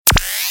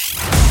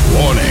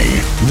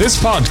This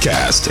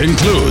podcast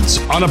includes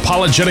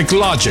unapologetic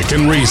logic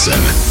and reason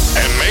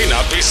and may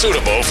not be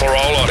suitable for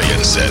all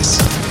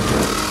audiences.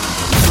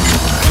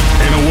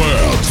 In a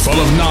world full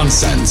of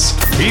nonsense,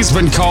 he's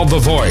been called the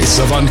voice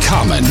of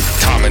uncommon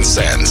common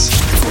sense.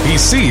 He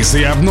sees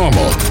the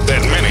abnormal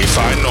that many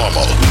find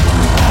normal.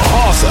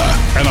 Author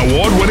and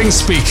award-winning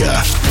speaker,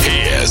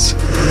 he is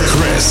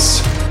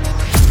Chris.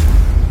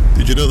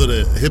 Did you know that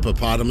a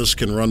hippopotamus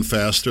can run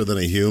faster than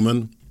a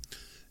human?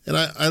 And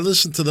I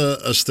listened to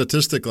a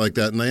statistic like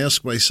that, and I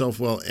asked myself,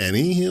 well,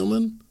 any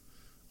human?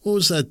 What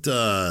was that?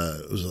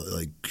 Was it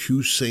like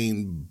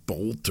Usain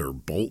Bolt or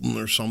Bolton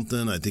or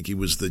something? I think he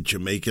was the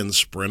Jamaican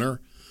sprinter.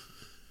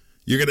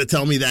 You're going to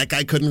tell me that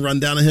guy couldn't run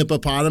down a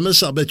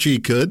hippopotamus? I'll bet you he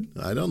could.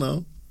 I don't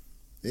know.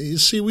 You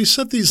see, we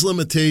set these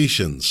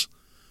limitations,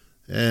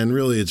 and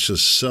really it's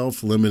just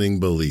self-limiting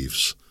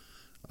beliefs.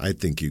 I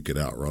think you could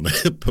outrun a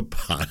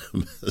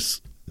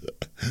hippopotamus.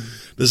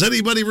 Does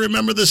anybody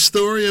remember the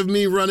story of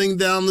me running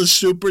down the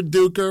Super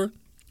Duker,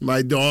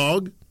 my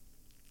dog?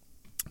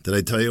 Did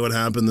I tell you what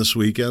happened this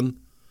weekend?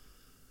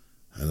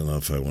 I don't know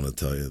if I want to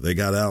tell you. They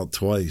got out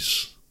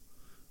twice.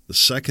 The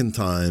second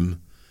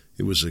time,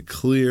 it was a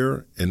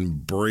clear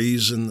and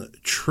brazen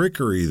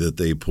trickery that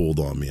they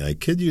pulled on me. I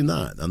kid you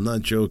not. I'm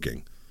not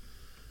joking.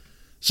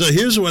 So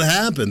here's what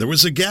happened. There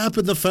was a gap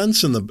in the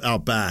fence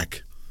out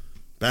back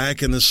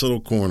in this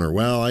little corner.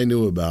 Well, I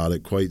knew about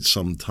it quite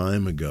some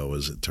time ago,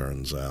 as it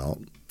turns out.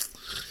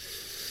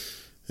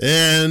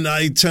 And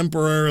I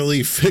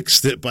temporarily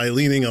fixed it by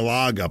leaning a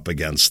log up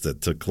against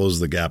it to close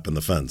the gap in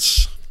the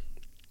fence.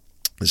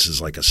 This is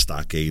like a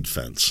stockade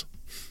fence.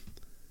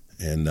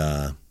 And,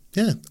 I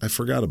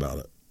forgot about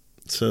it.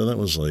 So that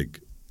was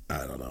like,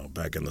 I don't know,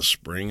 back in the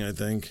spring, I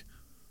think.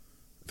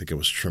 I think I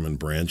was trimming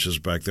branches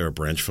back there. A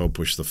branch fell,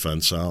 pushed the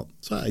fence out.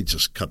 So I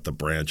just cut a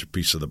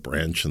piece of the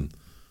branch, and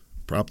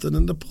propped it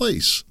into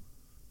place.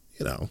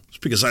 You know,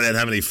 just because I didn't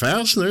have any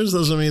fasteners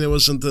doesn't mean it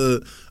wasn't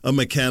a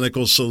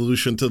mechanical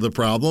solution to the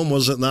problem,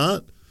 was it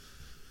not?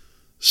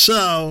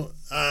 So,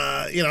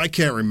 I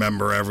can't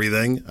remember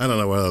everything. I don't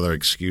know what other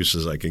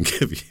excuses I can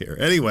give you here.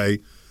 Anyway,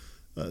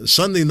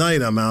 Sunday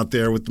night I'm out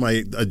there with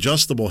my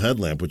adjustable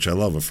headlamp, which I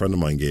love. A friend of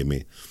mine gave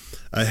me.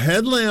 A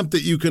headlamp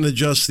that you can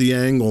adjust the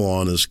angle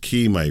on is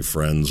key, my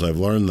friends. I've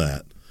learned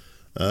that.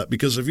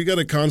 Because if you got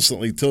to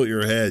constantly tilt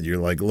your head, you're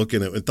like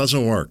looking at it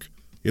doesn't work.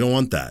 You don't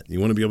want that. You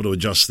want to be able to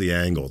adjust the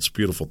angle. It's a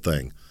beautiful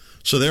thing.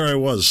 So there I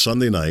was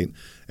Sunday night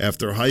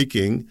after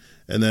hiking,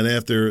 and then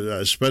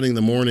after spending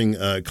the morning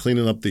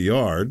cleaning up the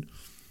yard.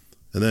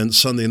 And then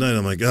Sunday night,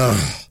 I'm like,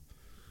 ugh.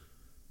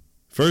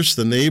 First,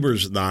 the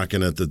neighbor's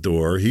knocking at the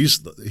door.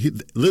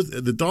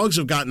 The dogs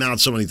have gotten out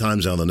so many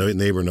times now, the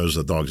neighbor knows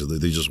the dogs.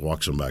 He just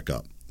walks them back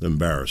up.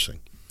 Embarrassing.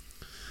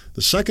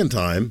 The second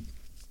time,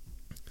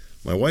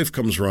 my wife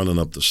comes running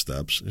up the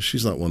steps.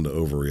 She's not one to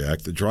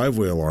overreact. The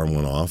driveway alarm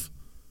went off.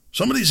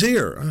 Somebody's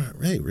here.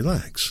 Hey,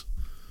 relax.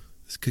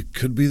 It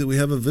could be that we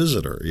have a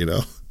visitor,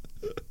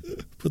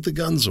 Put the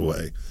guns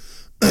away.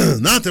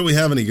 Not that we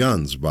have any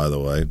guns, by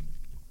the way,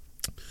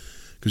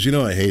 because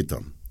I hate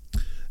them.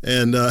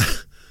 And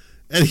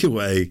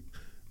anyway,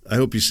 I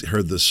hope you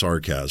heard the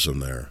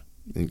sarcasm there.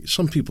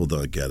 Some people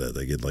don't get it.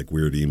 They get like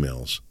weird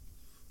emails.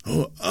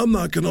 Oh, I'm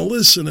not going to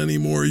listen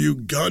anymore, you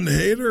gun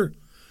hater.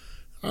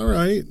 All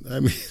right.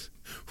 I mean,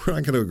 we're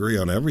not going to agree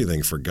on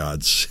everything, for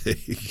God's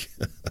sake.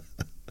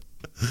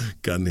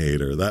 Gun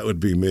hater. That would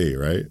be me,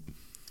 right?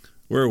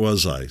 Where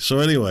was I? So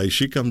anyway,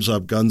 she comes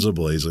up, guns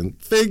a-blazing,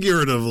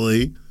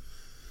 figuratively.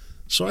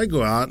 So I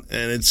go out,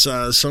 and it's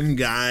some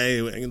guy.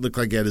 It looked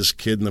like he had his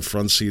kid in the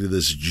front seat of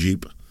this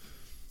Jeep.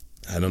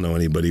 I don't know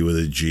anybody with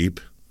a Jeep.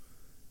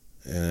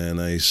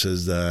 And I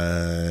says,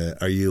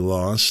 are you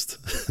lost?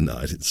 No,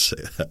 I didn't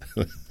say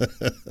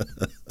that.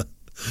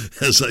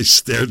 As I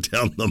stared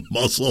down the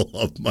muzzle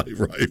of my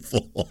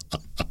rifle.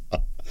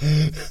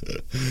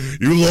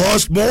 You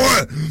lost,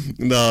 boy?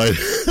 No.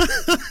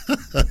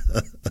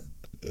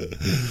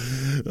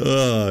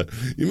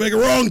 You make a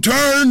wrong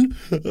turn?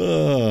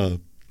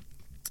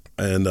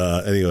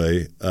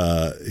 Anyway,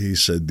 he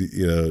said,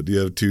 do you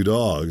have two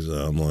dogs?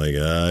 I'm like,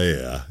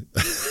 yeah.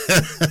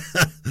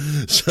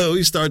 So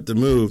we start to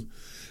move.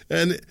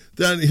 And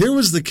then here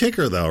was the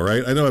kicker, though,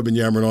 right? I know I've been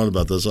yammering on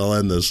about this. I'll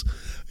end this.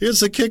 Here's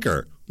the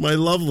kicker. My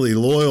lovely,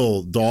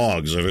 loyal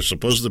dogs that are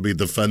supposed to be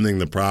defending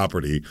the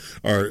property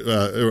are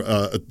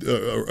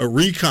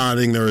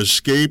reconning their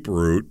escape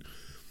route.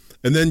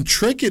 And then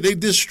they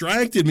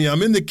distracted me.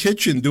 I'm in the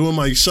kitchen doing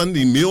my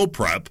Sunday meal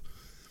prep.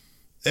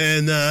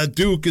 And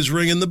Duke is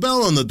ringing the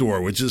bell on the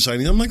door, which is,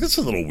 I'm like, that's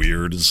a little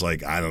weird. It's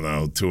like, I don't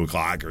know, 2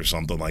 o'clock or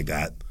something like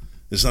that.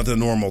 It's not the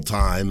normal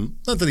time.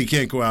 Not that he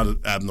can't go out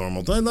at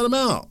abnormal time. Let him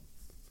out.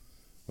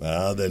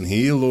 Well, then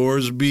he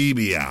lures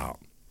BB out.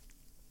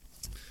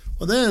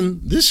 Well, then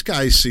this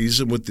guy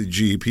sees him with the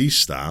Jeep. He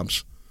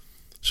stops.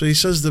 So he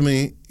says to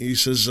me,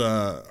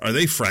 are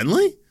they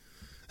friendly?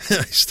 And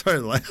I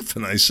started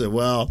laughing. I said,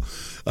 well,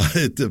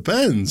 it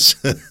depends.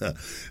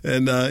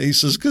 And he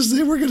says, because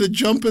they were going to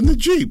jump in the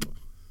Jeep.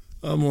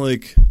 I'm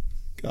like,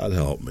 God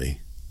help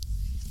me.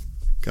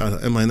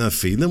 God, am I not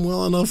feeding them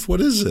well enough? What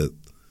is it?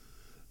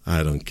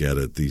 I don't get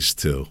it, these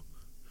two.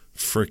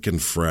 Frickin'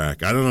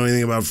 frack. I don't know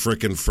anything about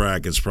frickin'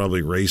 frack. It's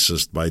probably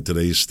racist by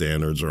today's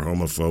standards or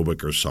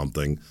homophobic or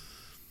something.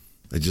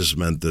 I just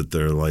meant that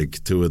they're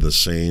like two of the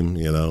same,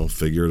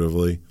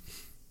 figuratively.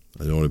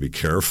 I don't want to be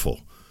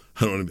careful.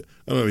 I don't want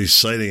to be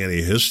citing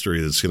any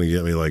history that's going to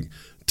get me like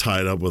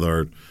tied up with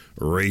our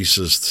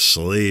racist,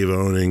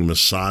 slave-owning,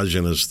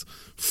 misogynist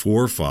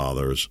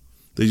forefathers.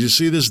 Did you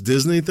see this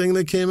Disney thing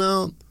that came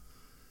out?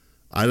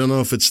 I don't know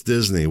if it's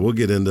Disney. We'll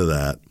get into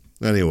that.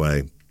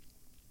 Anyway,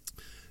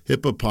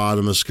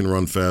 hippopotamus can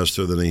run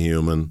faster than a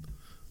human.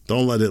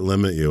 Don't let it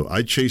limit you.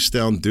 I chased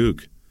down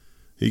Duke.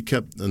 He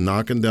kept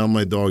knocking down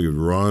my dog. He'd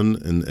run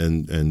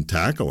and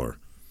tackle her.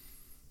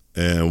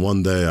 And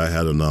one day I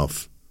had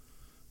enough,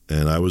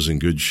 and I was in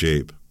good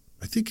shape.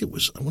 I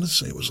want to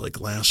say it was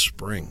like last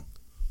spring.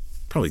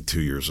 Probably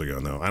 2 years ago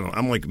now.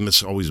 I'm like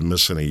always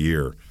missing a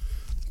year.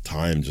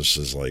 Time just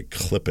is like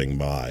clipping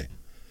by.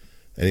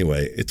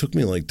 Anyway, it took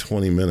me like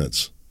 20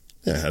 minutes.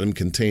 Yeah, I had him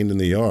contained in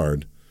the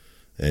yard,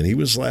 and he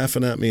was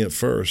laughing at me at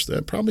first.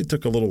 That probably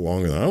took a little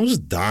longer. I was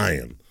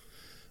dying.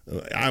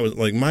 I was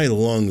like, my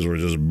lungs were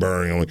just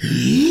burning.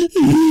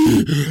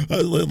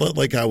 I'm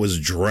like I was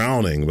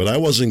drowning, but I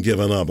wasn't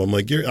giving up. I'm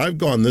like, I've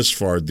gone this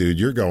far, dude.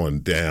 You're going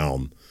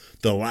down.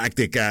 The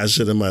lactic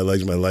acid in my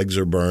legs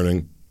are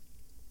burning.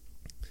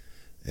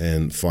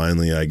 And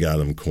finally, I got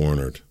him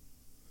cornered.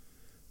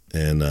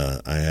 And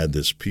I had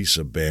this piece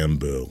of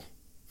bamboo,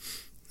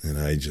 and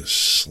I just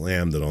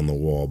slammed it on the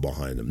wall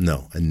behind him.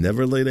 No, I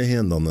never laid a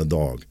hand on the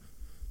dog.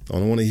 I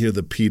don't want to hear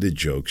the PETA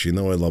jokes. You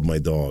know I love my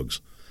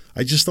dogs.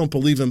 I just don't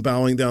believe in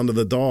bowing down to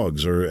the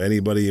dogs or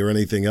anybody or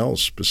anything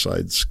else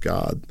besides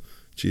God,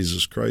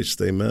 Jesus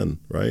Christ, amen,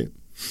 right?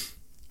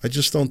 I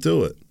just don't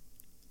do it.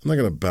 I'm not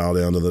going to bow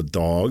down to the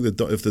dog.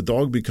 If the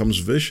dog becomes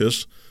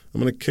vicious,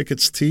 I'm going to kick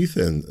its teeth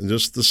in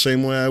just the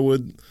same way I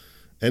would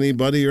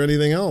anybody or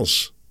anything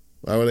else.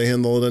 Why would I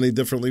handle it any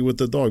differently with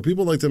the dog?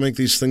 People like to make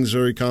these things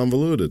very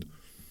convoluted.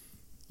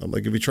 I'm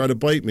like, if you try to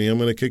bite me, I'm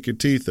going to kick your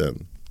teeth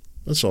in.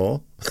 That's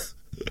all.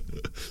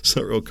 It's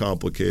not real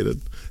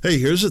complicated. Hey,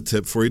 here's a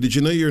tip for you. Did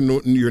you know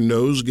your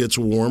nose gets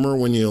warmer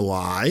when you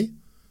lie?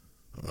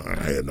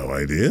 I had no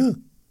idea.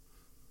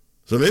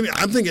 So maybe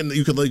I'm thinking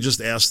you could like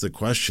just ask the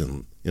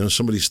question.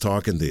 Somebody's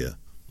talking to you.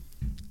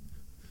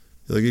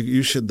 Like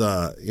you should,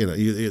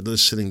 you're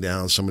sitting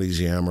down, somebody's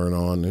yammering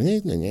on.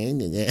 Hey,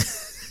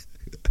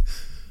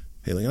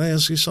 can I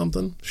ask you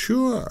something?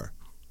 Sure.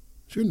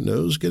 Is your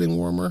nose getting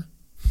warmer?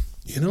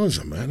 As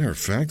a matter of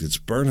fact, it's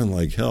burning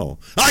like hell.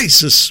 I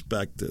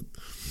suspect it.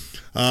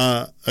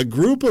 A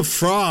group of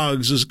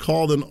frogs is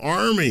called an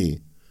army.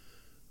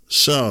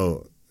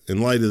 So,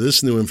 in light of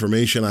this new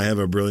information, I have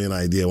a brilliant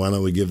idea. Why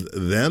don't we give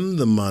them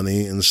the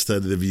money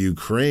instead of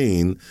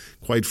Ukraine?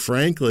 Quite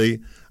frankly,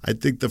 I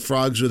think the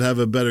frogs would have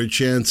a better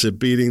chance at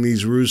beating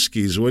these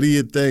Ruskies. What do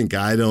you think?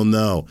 I don't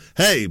know.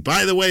 Hey,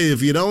 by the way,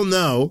 if you don't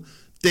know,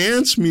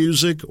 dance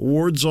music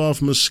wards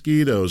off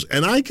mosquitoes.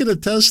 And I can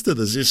attest to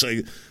this. You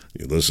say,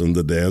 you listen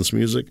to dance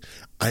music?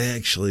 I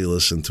actually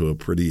listen to a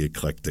pretty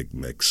eclectic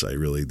mix. I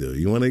really do.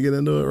 You want to get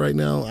into it right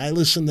now? I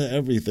listen to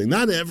everything.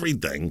 Not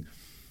everything.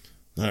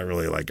 Not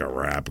really like a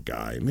rap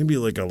guy. Maybe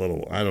like a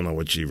little, I don't know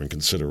what you even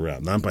consider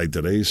rap. Not by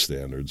today's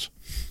standards.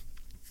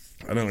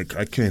 I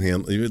can't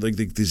handle like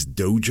this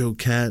Dojo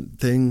Cat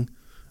thing.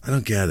 I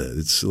don't get it.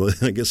 It's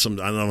I guess I don't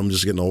know, I'm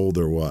just getting old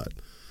or what.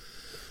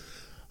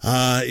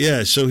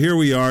 So here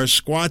we are,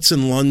 squats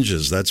and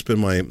lunges. That's been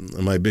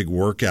my big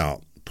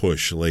workout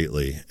push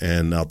lately,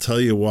 and I'll tell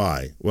you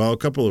why. Well, a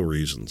couple of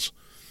reasons.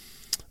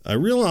 I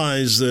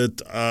realized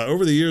that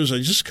over the years, I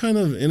just kind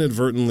of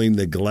inadvertently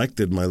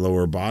neglected my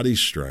lower body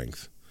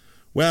strength.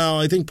 Well,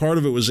 I think part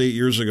of it was 8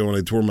 years ago when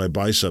I tore my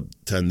bicep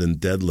tendon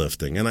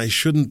deadlifting, and I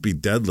shouldn't be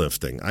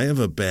deadlifting. I have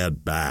a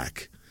bad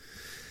back.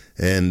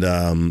 And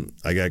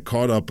I got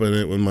caught up in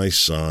it with my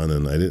son,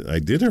 and I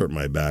did hurt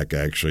my back,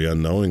 actually,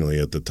 unknowingly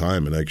at the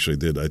time. It actually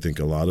did, I think,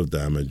 a lot of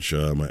damage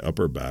my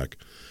upper back.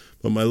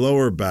 But my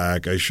lower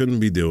back, I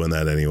shouldn't be doing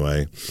that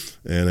anyway.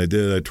 And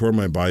I tore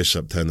my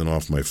bicep tendon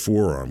off my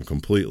forearm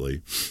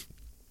completely,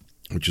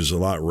 which is a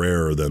lot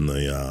rarer than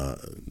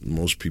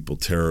most people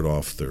tear it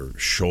off their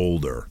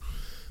shoulder.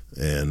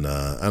 And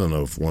I don't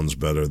know if one's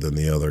better than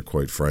the other,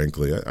 quite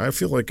frankly. I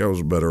feel like I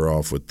was better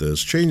off with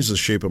this. Changed the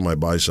shape of my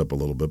bicep a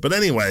little bit. But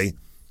anyway,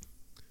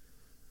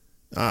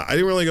 I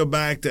didn't really go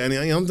back to any.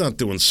 I'm not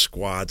doing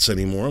squats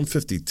anymore. I'm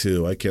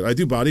 52. I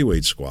do body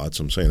weight squats.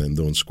 I'm saying I'm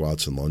doing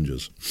squats and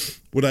lunges.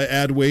 Would I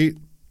add weight?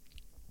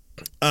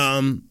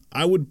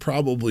 I would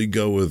probably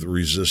go with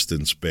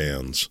resistance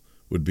bands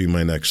would be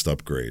my next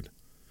upgrade.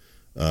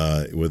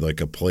 With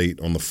like a plate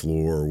on the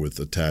floor with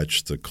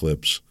attached to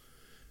clips.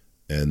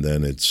 And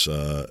then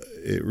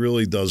it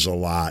really does a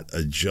lot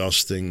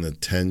adjusting the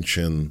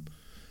tension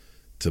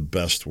to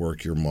best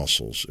work your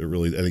muscles.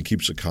 And it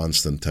keeps a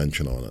constant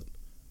tension on it.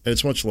 And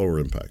it's much lower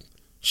impact.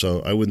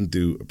 So I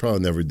probably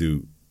never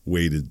do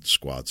weighted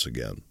squats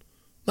again.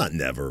 Not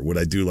never. Would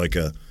I do like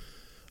a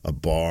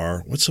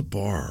bar? What's a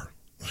bar?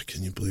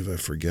 can you believe I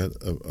forget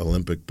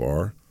Olympic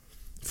bar?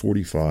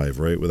 45,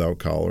 right? Without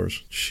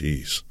collars?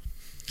 Jeez.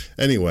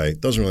 Anyway,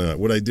 doesn't really matter.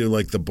 Would I do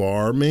like the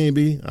bar?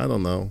 Maybe. I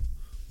don't know.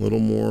 A little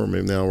more.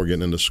 Maybe now we're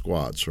getting into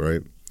squats,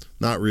 right?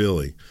 Not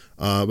really.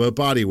 But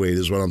body weight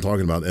is what I'm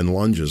talking about, and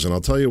lunges. And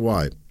I'll tell you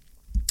why.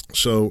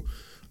 So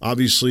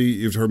obviously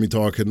you've heard me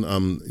talking.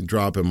 I'm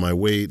dropping my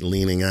weight,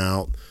 leaning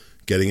out,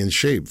 getting in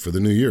shape for the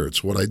new year.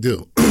 It's what I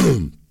do.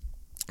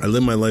 I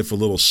live my life a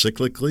little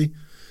cyclically.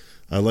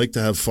 I like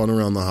to have fun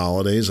around the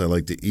holidays. I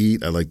like to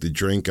eat. I like to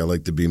drink. I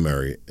like to be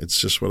merry.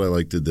 It's just what I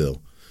like to do.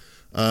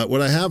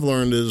 What I have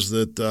learned is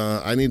that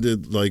I need to,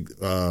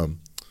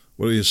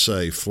 what do you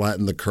say,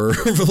 flatten the curve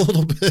a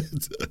little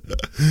bit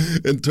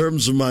in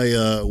terms of my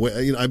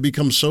I've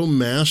become so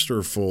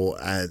masterful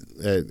at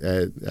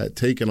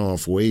taking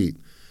off weight,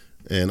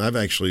 and I've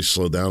actually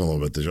slowed down a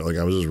little bit. Like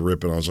I was just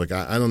ripping. I was like,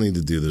 I don't need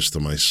to do this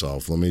to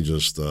myself. Let me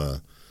just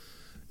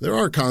there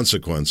are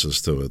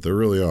consequences to it. There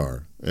really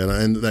are.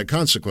 And that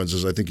consequence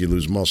is I think you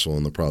lose muscle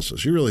in the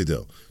process. You really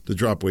do. To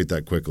drop weight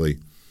that quickly,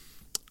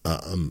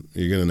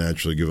 you're going to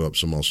naturally give up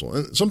some muscle.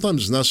 And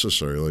sometimes it's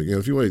necessary. Like,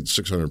 if you weigh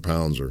 600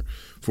 pounds or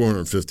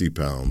 450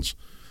 pounds,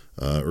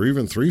 or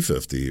even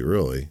 350,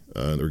 really,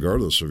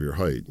 regardless of your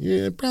height,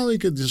 you probably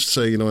could just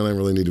say, I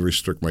really need to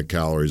restrict my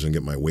calories and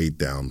get my weight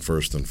down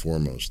first and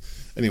foremost.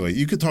 Anyway,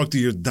 you could talk to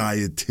your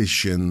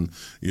dietitian,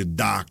 your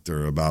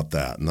doctor about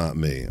that, not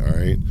me, all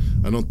right?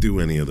 I don't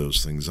do any of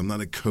those things. I'm not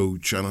a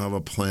coach. I don't have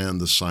a plan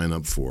to sign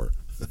up for.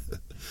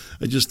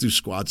 I just do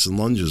squats and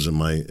lunges in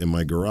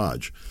my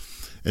garage.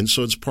 And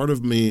so it's part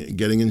of me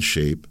getting in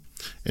shape,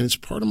 and it's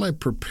part of my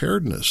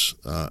preparedness.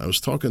 I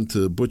was talking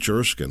to Butch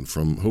Erskine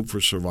from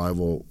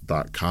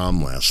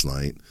hopeforsurvival.com last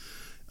night.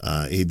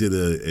 He did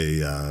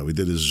we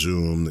did a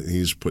Zoom.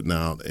 He's putting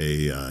out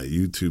a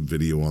YouTube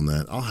video on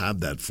that. I'll have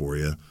that for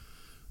you.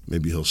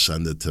 Maybe he'll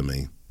send it to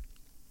me.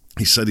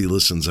 He said he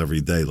listens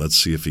every day. Let's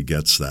see if he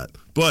gets that.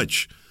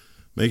 Butch,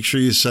 make sure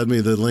you send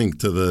me the link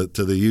to the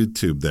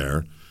YouTube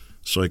there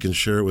so I can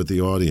share it with the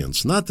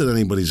audience. Not that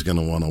anybody's going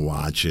to want to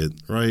watch it,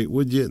 right?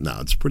 Would you? No,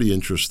 it's pretty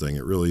interesting.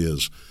 It really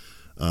is.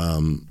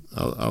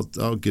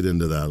 I'll get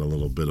into that a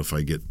little bit if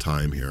I get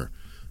time here.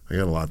 I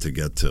got a lot to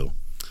get to.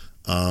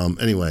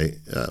 Anyway,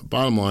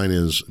 bottom line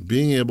is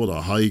being able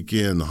to hike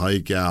in,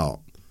 hike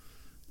out.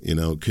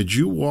 Could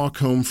you walk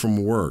home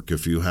from work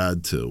if you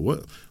had to?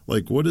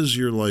 What is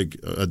your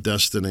a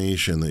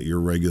destination that you're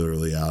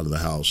regularly out of the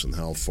house, and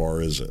how far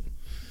is it?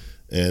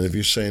 And if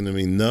you're saying to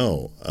me,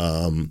 no,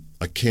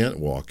 I can't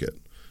walk it.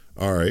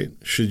 All right.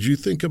 Should you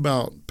think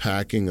about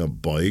packing a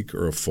bike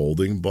or a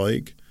folding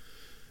bike?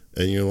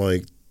 And you're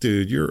like,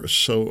 dude, you're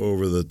so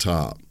over the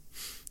top.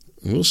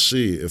 We'll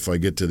see if I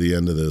get to the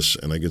end of this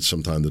and I get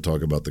some time to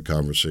talk about the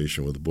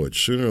conversation with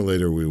Butch. Sooner or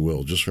later we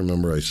will. Just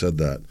remember I said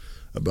that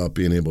about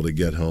being able to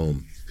get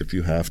home if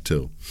you have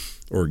to,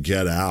 or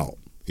get out,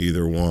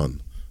 either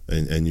one,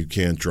 and you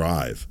can't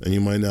drive. And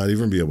you might not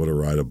even be able to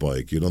ride a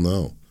bike. You don't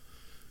know.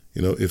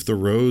 If the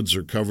roads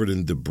are covered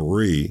in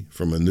debris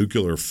from a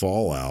nuclear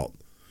fallout,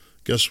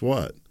 guess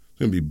what? It's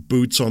going to be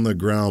boots on the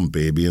ground,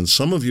 baby. And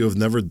some of you have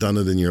never done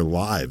it in your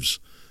lives.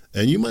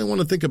 And you might want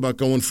to think about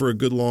going for a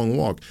good long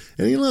walk.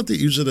 And you don't have to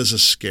use it as a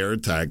scare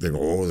tactic.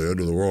 Oh, the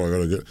end of the world, I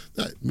got to get.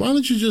 Why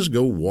don't you just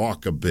go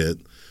walk a bit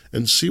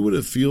and see what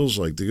it feels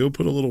like to go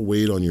put a little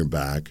weight on your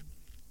back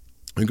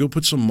and go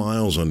put some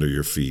miles under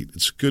your feet.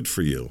 It's good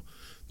for you.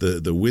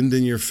 The wind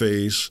in your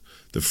face,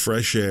 the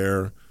fresh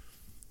air,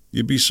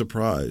 you'd be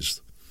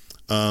surprised.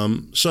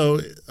 So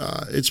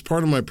it's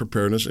part of my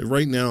preparedness.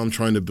 Right now I'm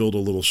trying to build a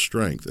little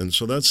strength. And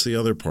so that's the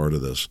other part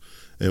of this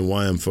and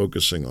why I'm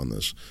focusing on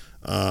this.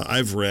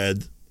 I've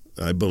read,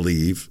 I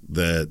believe,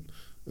 that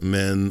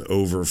men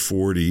over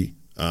 40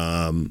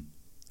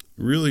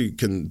 really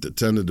can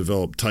tend to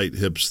develop tight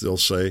hips, they'll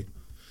say.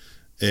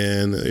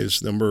 And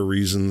it's a number of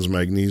reasons.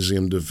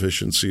 Magnesium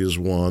deficiency is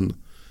one.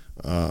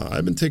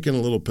 I've been taking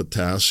a little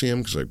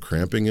potassium because I have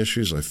cramping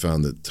issues. I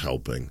found it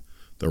helping.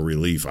 The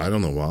relief. I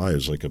don't know why.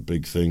 It's like a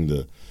big thing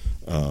to,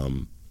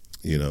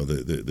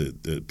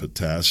 the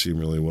potassium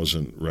really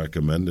wasn't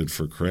recommended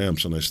for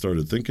cramps. And I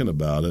started thinking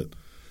about it.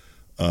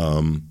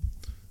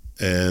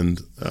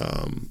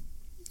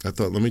 I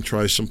thought, let me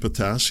try some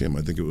potassium.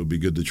 I think it would be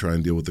good to try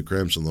and deal with the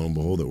cramps. And lo and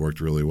behold, it worked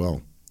really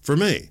well for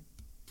me.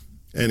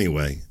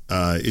 Anyway,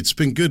 it's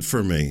been good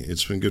for me.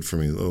 It's been good for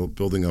me,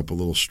 building up a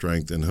little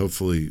strength and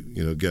hopefully,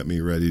 get me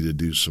ready to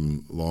do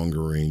some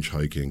longer range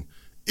hiking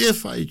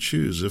if I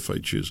choose.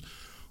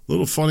 A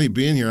little funny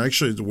being here.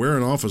 Actually, it's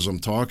wearing off as I'm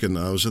talking.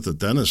 I was at the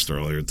dentist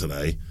earlier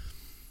today.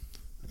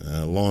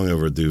 Long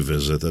overdue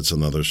visit. That's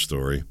another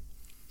story.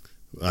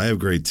 I have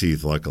great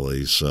teeth,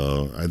 luckily,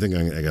 so I think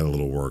I got a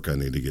little work I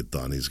need to get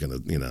done. He's going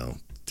to,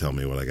 tell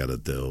me what I got to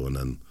do and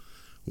then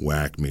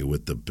whack me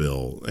with the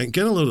bill. And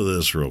get a load of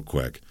this real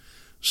quick.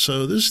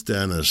 So this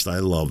dentist, I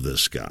love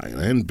this guy.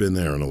 I hadn't been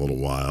there in a little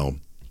while.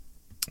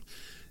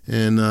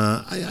 And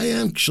I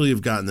actually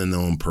have gotten to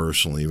know him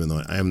personally, even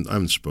though I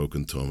haven't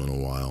spoken to him in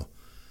a while.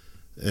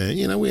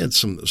 And, we had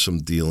some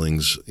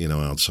dealings,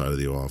 outside of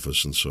the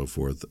office and so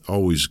forth.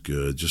 Always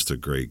good, just a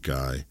great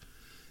guy.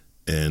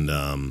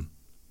 And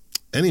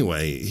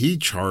anyway, he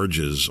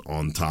charges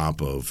on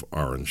top of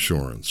our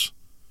insurance.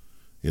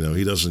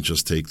 He doesn't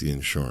just take the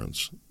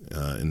insurance.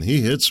 And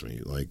he hits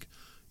me like,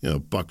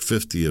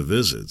 $150 a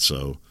visit.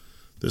 So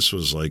this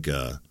was like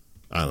a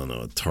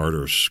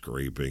tartar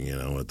scraping,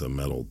 with the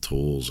metal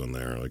tools in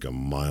there, like a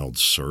mild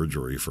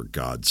surgery, for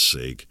God's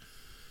sake.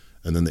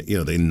 And then,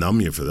 they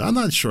numb you for that. I'm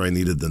not sure I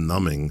needed the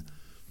numbing.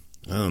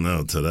 I don't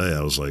know. Today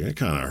I was like, it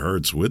kind of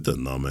hurts with the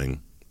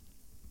numbing.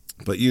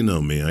 But you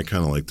know me, I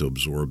kind of like to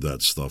absorb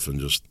that stuff and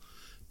just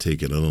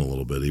take it in a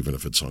little bit, even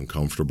if it's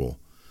uncomfortable.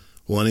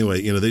 Well,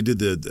 anyway, they did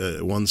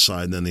the one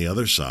side and then the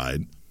other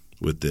side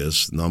with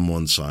this. Numb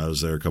one side. I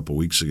was there a couple of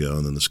weeks ago,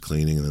 and then this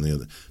cleaning, and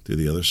then do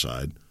the other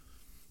side.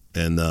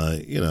 And,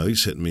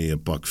 he's hitting me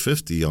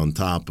 $150 on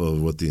top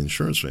of what the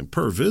insurance paid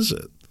per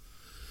visit.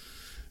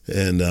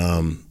 And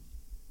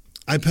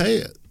I pay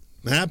it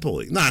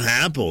happily. Not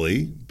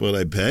happily, but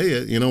I pay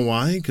it. You know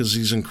why? Because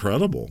he's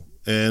incredible.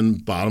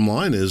 And bottom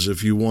line is,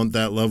 if you want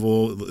that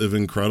level of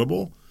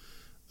incredible,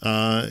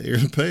 you're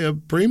going to pay a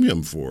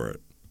premium for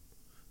it.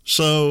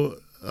 So,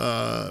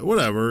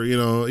 whatever, you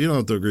don't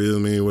have to agree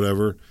with me,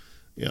 whatever.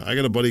 I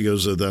got a buddy who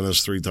goes to the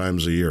dentist 3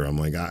 times a year. I'm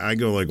like, I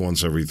go like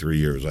once every 3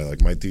 years.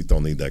 My teeth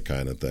don't need that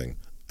kind of thing.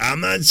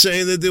 I'm not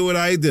saying to do what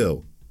I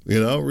do.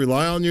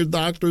 Rely on your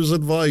doctor's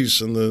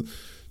advice and the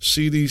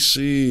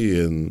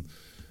CDC and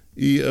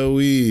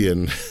EOE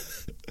and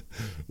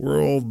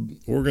World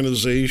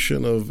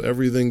Organization of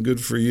Everything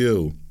Good for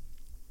You.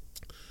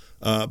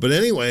 But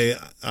anyway,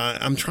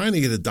 I'm trying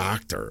to get a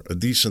doctor, a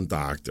decent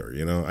doctor.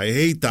 I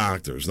hate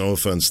doctors. No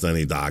offense to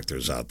any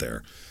doctors out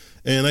there.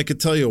 And I could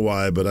tell you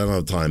why, but I don't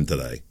have time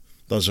today.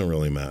 Doesn't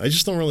really matter. I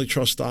just don't really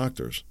trust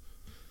doctors.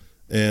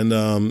 And,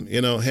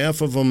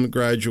 half of them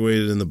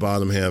graduated in the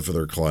bottom half of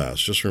their class.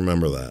 Just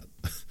remember that.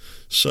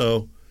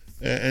 So,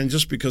 and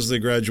just because they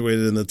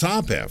graduated in the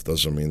top half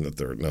doesn't mean that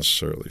they're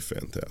necessarily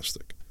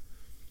fantastic.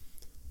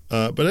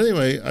 But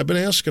anyway, I've been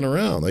asking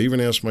around. I even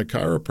asked my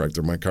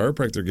chiropractor. My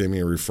chiropractor gave me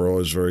a referral. I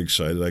was very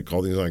excited. I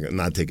called him. He's like, I'm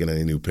not taking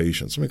any new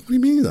patients. I'm like, what do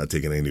you mean you're not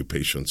taking any new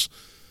patients?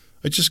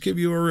 I just give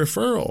you a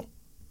referral.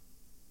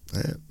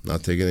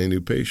 Not taking any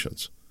new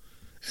patients.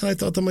 And I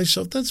thought to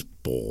myself, that's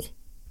bull.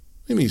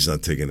 What do you mean he's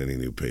not taking any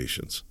new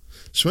patients?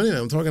 So anyway,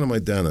 I'm talking to my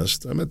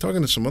dentist. I'm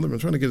talking to some other. I'm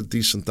trying to get a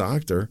decent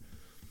doctor.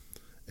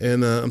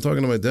 And I'm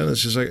talking to my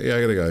dentist. He's like, yeah,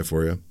 I got a guy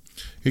for you.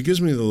 He gives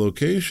me the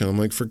location. I'm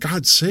like, for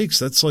God's sakes,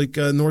 that's like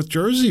North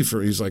Jersey.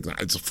 He's like, nah,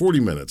 it's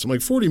 40 minutes. I'm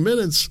like, 40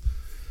 minutes?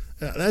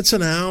 That's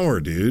an hour,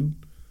 dude.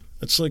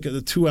 That's like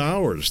 2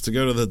 hours to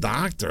go to the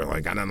doctor.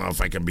 Like, I don't know if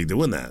I can be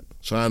doing that.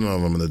 So I don't know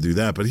if I'm going to do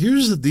that. But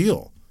here's the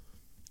deal.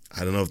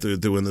 I don't know if they're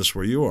doing this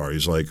where you are. He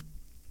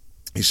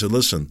said,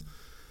 listen,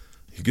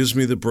 he gives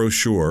me the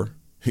brochure.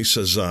 He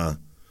says,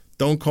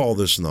 don't call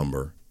this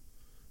number.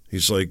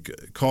 He's like,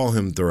 call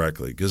him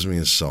directly. Gives me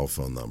his cell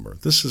phone number.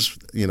 This is,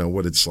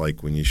 what it's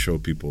like when you show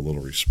people a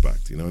little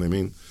respect. You know what I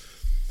mean?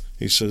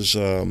 He says,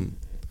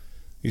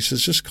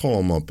 just call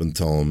him up and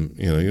tell him,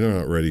 you're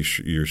not ready.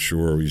 You're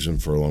sure he's in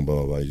for a long, blah,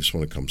 blah, blah. You just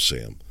want to come see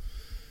him.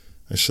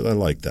 I said, I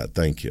like that.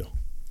 Thank you.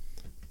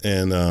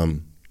 And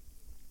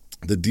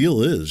the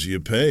deal is you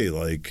pay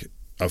like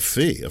a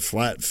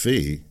flat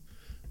fee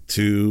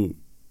to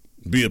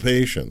be a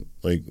patient,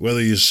 like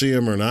whether you see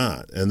him or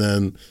not. And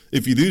then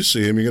if you do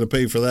see him, you're going to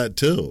pay for that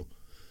too.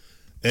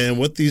 And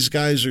what these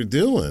guys are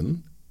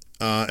doing,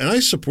 and I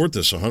support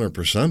this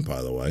 100%,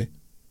 by the way,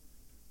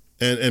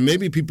 and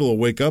maybe people will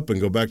wake up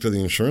and go back to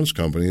the insurance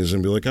companies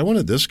and be like, I want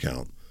a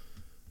discount.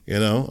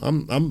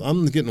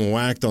 I'm getting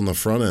whacked on the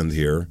front end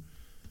here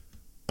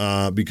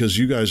because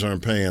you guys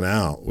aren't paying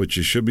out, which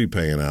you should be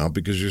paying out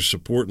because you're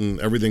supporting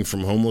everything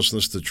from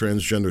homelessness to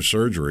transgender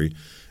surgery.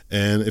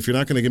 And if you're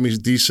not going to give me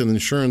decent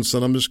insurance,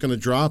 then I'm just going to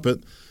drop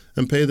it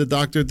and pay the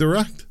doctor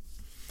direct.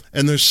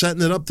 And they're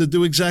setting it up to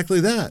do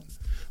exactly that.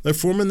 They're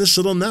forming this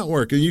little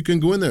network, and you can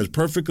go in there. It's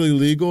perfectly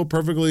legal,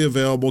 perfectly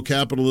available.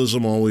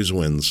 Capitalism always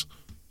wins.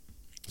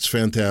 It's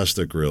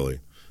fantastic, really.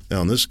 Now,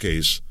 in this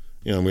case,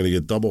 I'm going to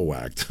get double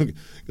whacked because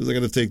they're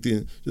going to take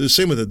the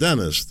same with the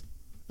dentist.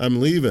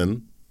 I'm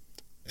leaving,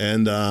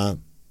 and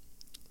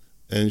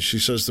she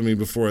says to me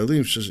before I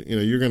leave, she says,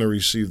 you're going to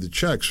receive the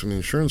checks from the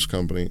insurance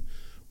company.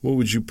 What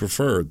would you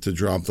prefer, to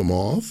drop them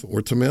off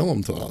or to mail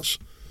them to us?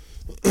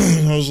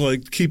 I was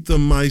like, keep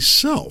them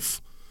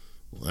myself.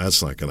 Well,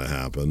 that's not going to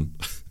happen.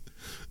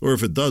 Or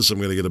if it does, I'm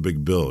going to get a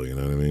big bill, you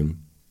know what I mean?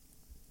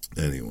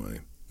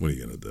 Anyway, what are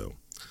you going to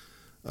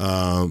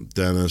do?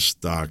 Dentists,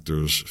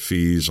 doctors,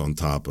 fees on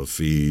top of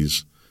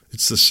fees.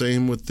 It's the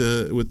same with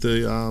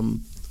the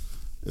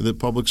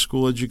public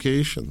school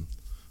education.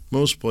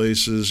 Most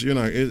places, you're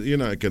not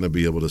going to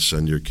be able to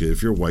send your kid.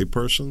 If you're a white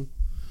person,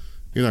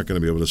 you're not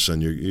going to be able to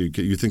send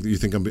you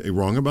think I'm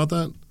wrong about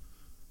that?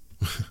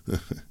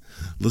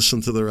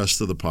 Listen to the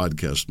rest of the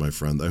podcast, my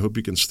friend. I hope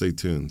you can stay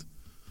tuned.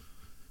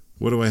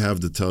 What do I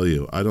have to tell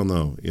you? I don't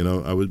know.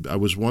 I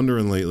was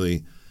wondering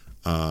lately,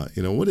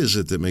 what is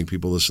it that make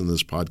people listen to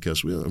this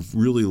podcast? We have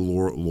really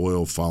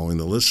loyal following.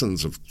 The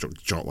listens have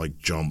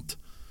jumped.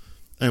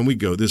 And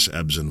this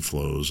ebbs and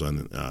flows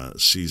on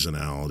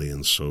seasonality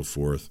and so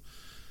forth.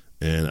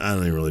 And I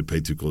don't even really pay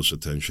too close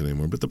attention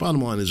anymore. But the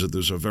bottom line is that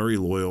there's a very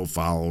loyal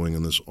following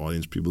in this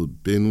audience. People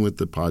have been with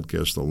the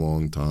podcast a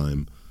long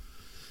time.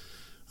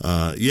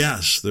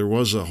 Yes, there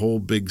was a whole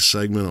big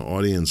segment of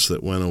audience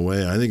that went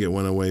away. I think it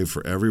went away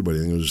for everybody.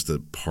 I think it was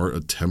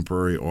a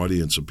temporary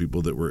audience of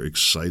people that were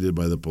excited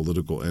by the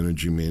political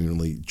energy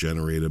manually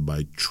generated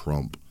by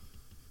Trump.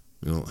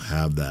 We don't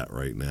have that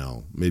right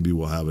now. Maybe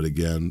we'll have it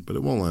again, but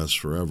it won't last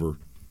forever.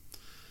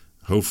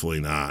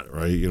 Hopefully not,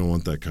 right? You don't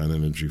want that kind of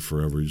energy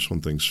forever. You just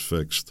want things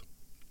fixed.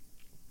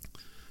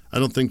 I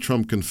don't think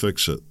Trump can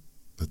fix it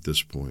at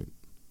this point.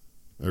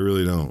 I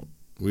really don't.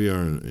 We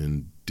are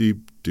in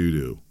deep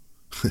doo-doo,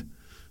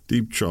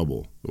 deep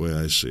trouble, the way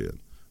I see it.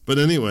 But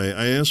anyway,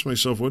 I asked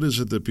myself, what is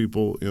it that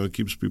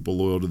keeps people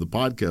loyal to the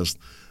podcast?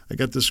 I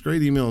got this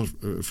great email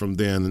from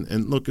Dan,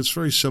 and look, it's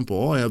very simple.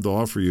 All I have to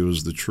offer you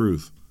is the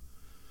truth.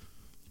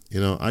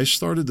 I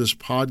started this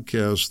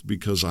podcast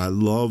because I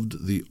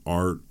loved the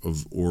art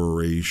of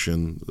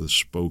oration, the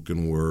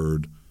spoken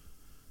word,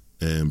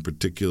 and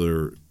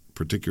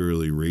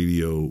particularly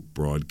radio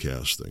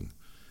broadcasting.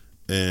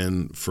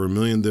 And for a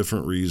million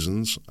different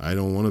reasons, I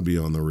don't want to be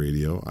on the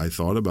radio. I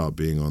thought about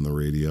being on the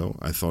radio.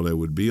 I thought I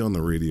would be on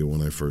the radio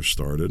when I first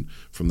started.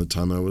 From the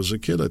time I was a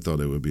kid, I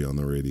thought I would be on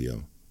the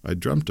radio. I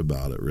dreamt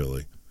about it,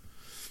 really.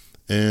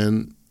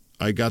 And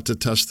I got to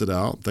test it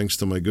out, thanks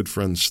to my good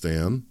friend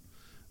Stan.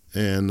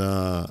 And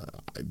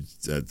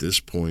at this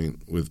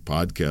point with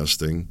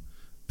podcasting,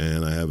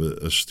 and I have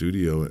a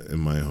studio in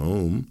my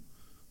home,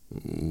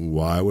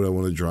 why would I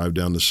want to drive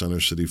down to Center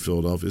City,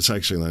 Philadelphia? It's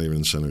actually not even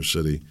in Center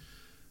City.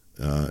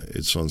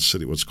 It's on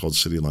what's called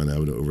City Line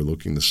Avenue,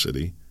 overlooking the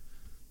city.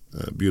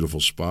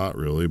 Beautiful spot,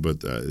 really,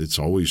 but it's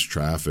always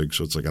traffic,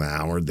 so it's like an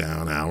hour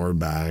down, hour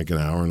back, an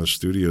hour in a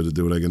studio to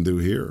do what I can do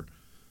here.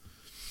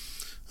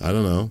 I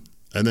don't know.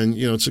 And then,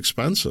 it's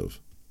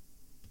expensive.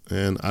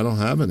 And I don't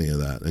have any of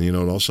that. And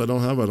what else I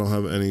don't have? I don't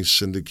have any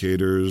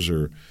syndicators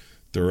or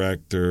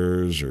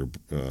directors or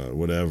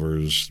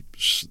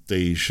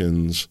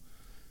stations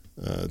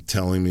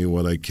telling me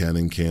what I can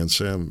and can't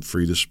say. I'm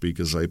free to speak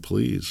as I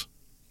please.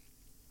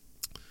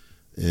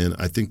 And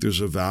I think there's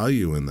a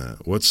value in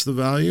that. What's the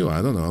value?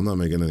 I don't know. I'm not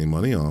making any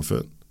money off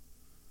it.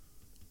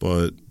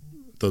 But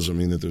it doesn't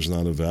mean that there's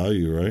not a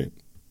value, right?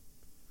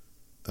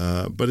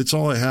 But it's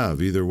all I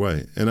have either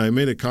way. And I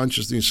made a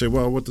conscious thing. You say,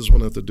 well, what does one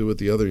have to do with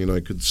the other?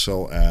 I could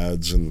sell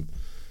ads and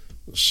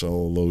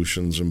sell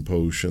lotions and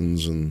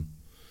potions and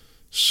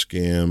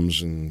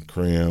scams and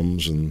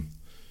crams and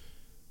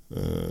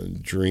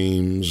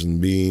dreams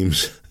and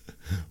beams,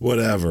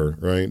 whatever,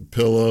 right?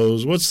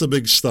 Pillows. What's the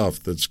big stuff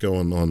that's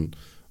going on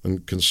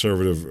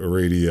conservative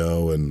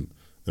radio and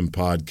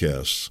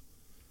podcasts?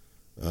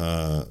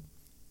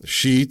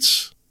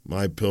 Sheets,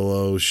 my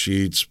pillow,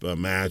 sheets,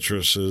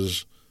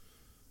 mattresses.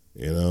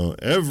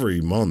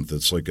 Every month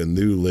it's like a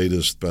new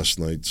latest best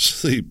night's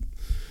sleep.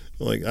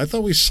 Like, I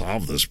thought we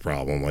solved this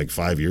problem like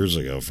 5 years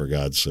ago, for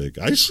God's sake.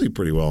 I sleep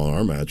pretty well on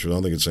our mattress. I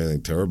don't think it's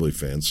anything terribly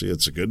fancy.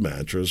 It's a good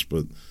mattress,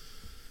 but,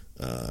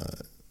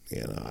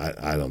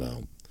 I don't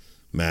know.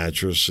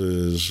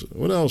 Mattresses.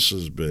 What else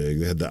is big?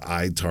 They had the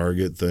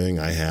iTarget thing.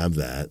 I have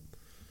that.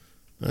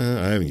 I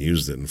haven't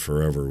used it in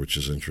forever, which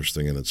is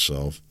interesting in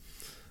itself.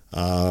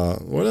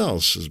 What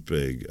else is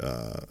big?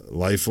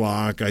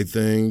 LifeLock, I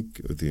think,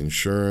 with the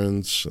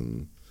insurance.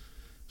 And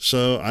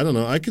so, I don't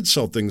know. I could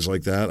sell things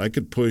like that. I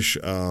could push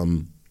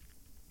the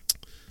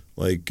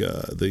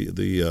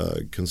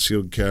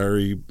concealed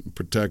carry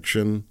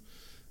protection.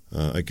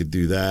 I could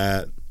do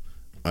that.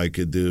 I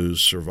could do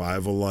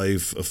Survival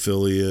Life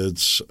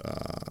affiliates.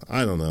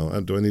 I don't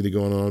know. Do I need to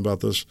go on about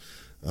this?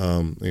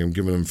 I'm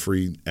giving them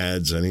free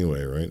ads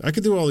anyway, right? I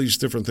could do all these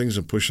different things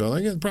and push out.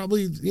 I could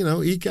probably,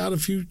 eke out a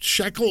few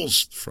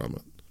shekels from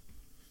it.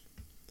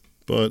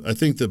 But I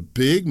think the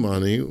big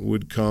money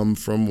would come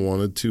from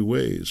one of two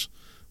ways.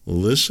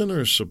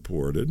 Listener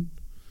supported,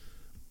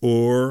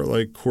 or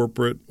like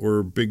corporate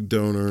or big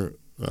donor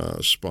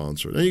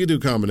sponsored. And you could do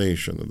a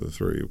combination of the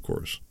three, of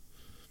course.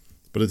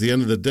 But at the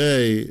end of the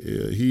day,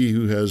 he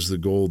who has the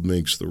gold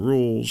makes the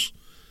rules.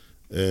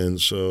 And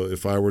so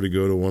if I were to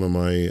go to one of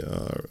my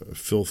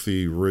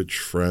filthy rich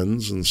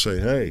friends and say,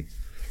 hey,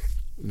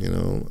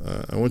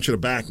 I want you to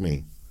back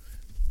me.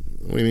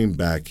 What do you mean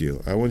back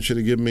you? I want you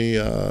to give me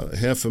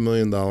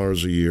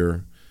 $500,000 a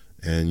year,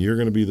 and you're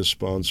going to be the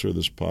sponsor of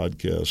this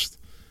podcast.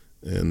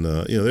 And,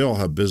 they all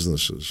have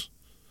businesses.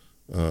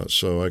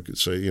 So I could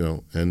say,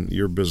 and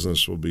your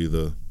business will be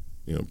the,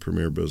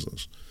 premier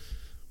business.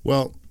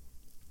 Well,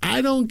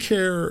 I don't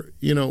care,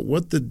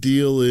 what the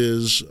deal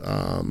is,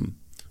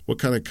 what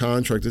kind of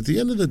contract. At the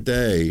end of the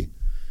day,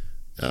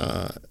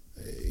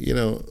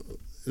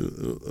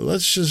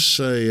 let's just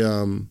say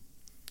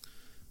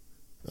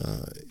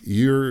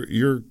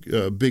your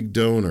big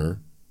donor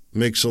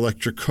makes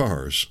electric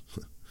cars,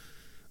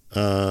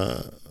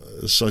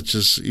 such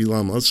as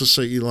Elon. Let's just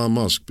say Elon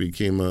Musk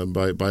became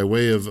by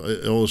way of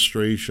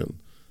illustration.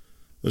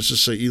 Let's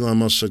just say Elon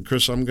Musk said,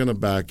 Chris, I'm going to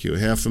back you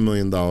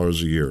 $500,000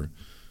 a year.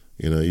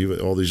 Even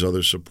all these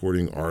other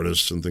supporting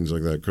artists and things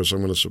like that. Chris, I'm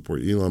going to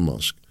support Elon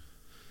Musk.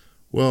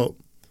 Well,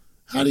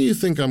 how do you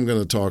think I'm going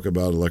to talk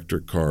about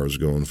electric cars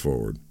going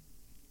forward?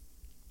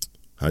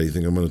 How do you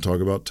think I'm going to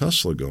talk about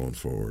Tesla going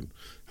forward?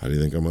 How do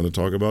you think I'm going to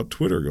talk about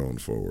Twitter going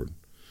forward?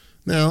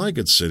 Now, I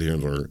could sit here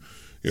and learn,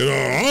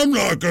 I'm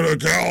not going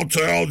to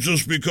kowtow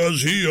just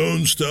because he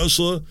owns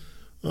Tesla.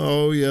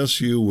 Oh, yes,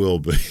 you will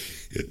be.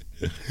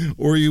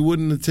 Or you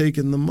wouldn't have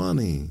taken the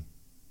money.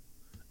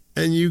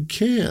 And you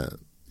can't.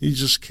 You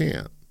just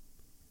can't,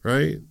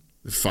 right?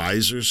 If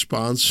Pfizer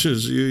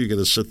sponsors you, you're going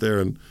to sit there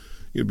and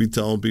you'd be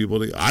telling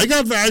people, I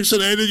got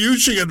vaccinated, you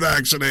should get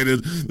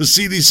vaccinated. The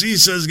CDC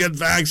says get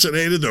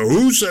vaccinated, the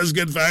WHO says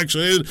get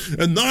vaccinated,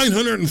 and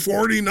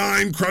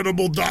 949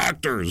 credible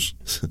doctors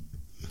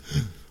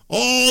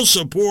all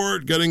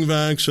support getting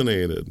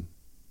vaccinated.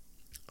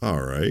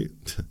 All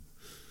right.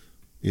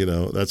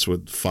 That's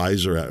what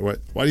Pfizer...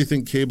 Why do you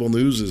think cable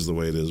news is the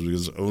way it is?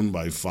 Because it's owned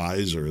by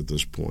Pfizer at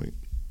this point,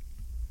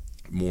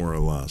 more or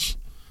less.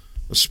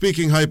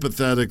 Speaking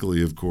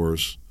hypothetically, of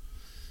course,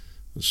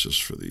 it's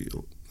just for the...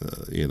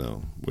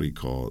 what do you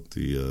call it?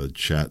 The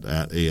chat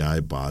at AI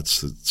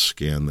bots that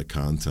scan the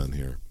content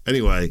here.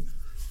 Anyway,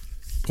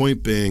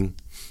 point being,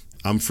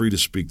 I'm free to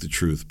speak the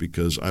truth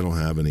because I don't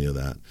have any of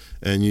that.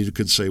 And you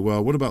could say,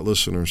 well, what about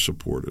listener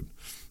supported?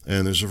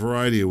 And there's a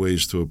variety of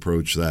ways to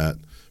approach that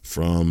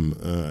from,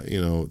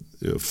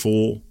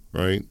 full,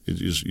 right?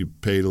 You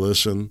pay to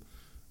listen,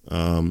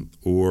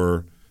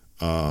 or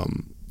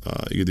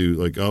you do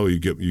like, you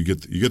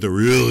get the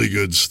really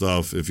good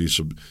stuff if you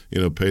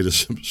pay to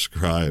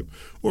subscribe,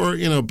 or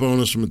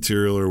bonus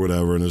material or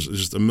whatever. And there's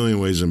just a million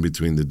ways in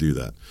between to do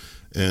that.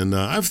 And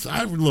I've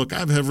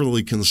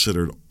heavily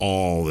considered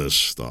all this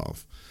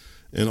stuff,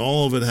 and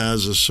all of it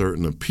has a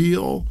certain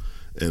appeal.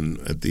 And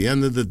at the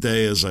end of the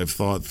day, as I've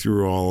thought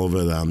through all of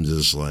it, I'm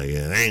just like,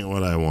 it ain't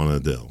what I want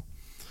to do.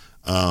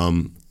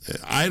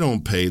 I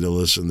don't pay to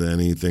listen to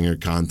anything or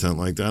content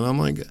like that. I'm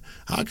like,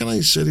 how can I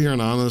sit here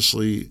and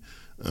honestly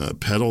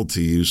peddle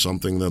to you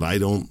something that I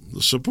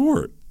don't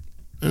support?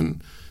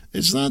 And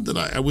it's not that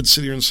I would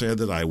sit here and say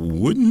that I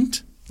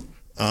wouldn't.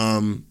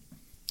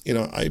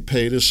 I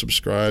pay to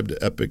subscribe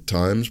to Epic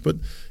Times, but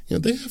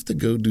they have to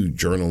go do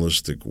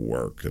journalistic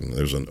work, and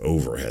there's an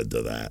overhead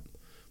to that.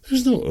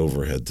 There's no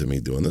overhead to me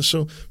doing this.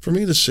 So for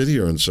me to sit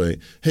here and say,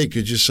 hey,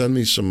 could you send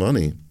me some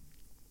money?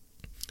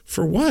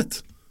 For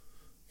what?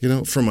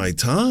 For my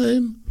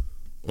time?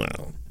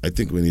 Well, I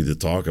think we need to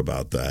talk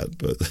about that,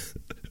 but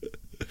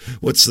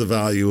what's the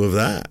value of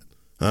that?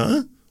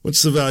 Huh?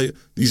 What's the value?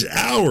 These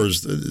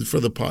hours for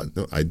the pod.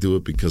 No, I do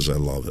it because I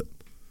love it.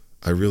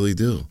 I really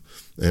do.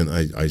 And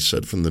I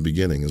said from the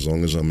beginning, as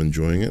long as I'm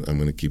enjoying it, I'm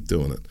going to keep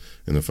doing it.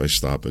 And if I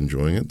stop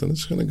enjoying it, then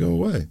it's going to go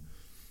away.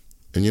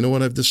 And you know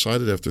what I've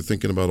decided after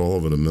thinking about all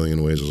of it a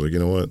million ways? I was like, you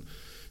know what?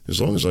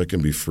 As long as I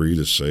can be free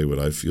to say what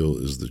I feel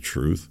is the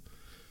truth,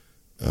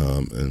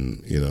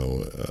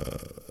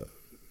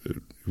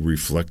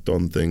 reflect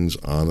on things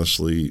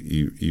honestly,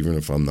 even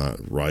if I'm not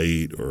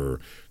right or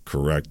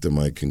correct in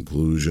my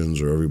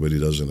conclusions or everybody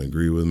doesn't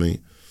agree with me,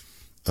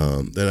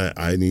 then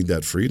I need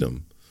that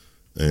freedom.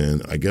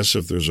 And I guess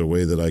if there's a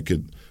way that I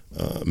could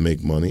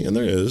make money, and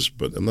there is,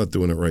 but I'm not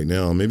doing it right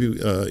now. Maybe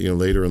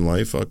later in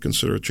life I'll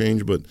consider a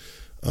change, but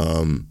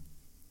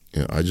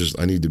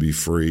I need to be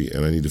free,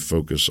 and I need to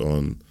focus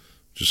on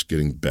just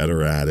getting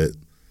better at it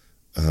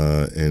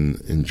and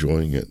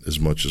enjoying it as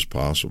much as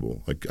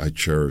possible. I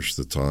cherish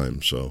the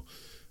time. So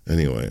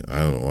anyway, I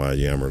don't know why I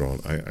yammered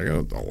on. I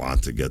got a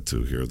lot to get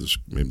to here.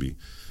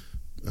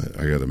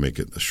 I got to make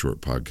it a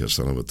short podcast.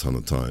 I don't have a ton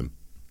of time.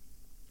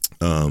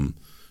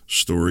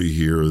 Story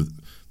here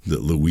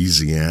that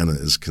Louisiana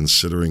is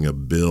considering a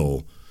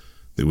bill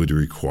that would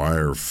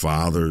require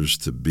fathers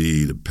to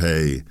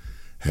pay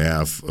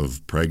half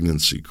of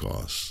pregnancy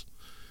costs.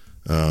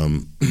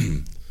 What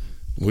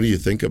do you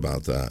think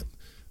about that?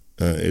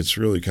 It's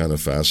really kind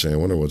of fascinating.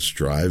 I wonder what's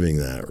driving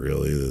that,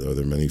 really. Are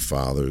there many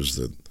fathers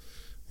that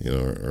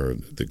are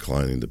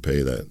declining to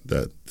pay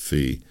that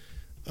fee?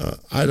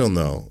 I don't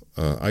know.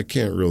 I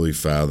can't really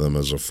fathom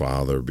as a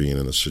father being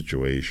in a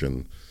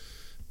situation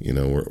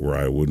where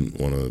I wouldn't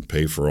want to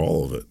pay for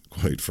all of it,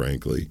 quite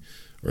frankly,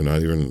 or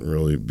not even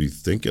really be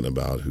thinking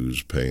about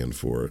who's paying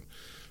for it.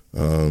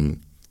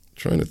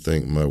 Trying to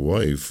think, my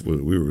wife,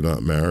 we were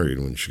not married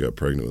when she got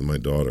pregnant with my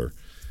daughter,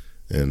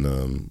 and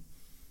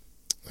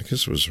I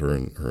guess it was her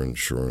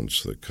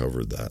insurance that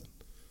covered that.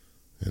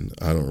 And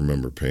I don't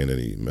remember paying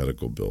any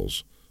medical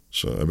bills,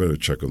 so I better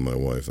check with my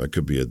wife. I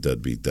could be a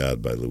deadbeat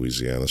dad by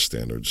Louisiana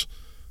standards,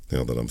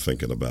 now that I'm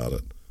thinking about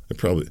it. I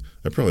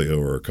probably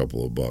owe her a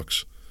couple of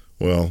bucks.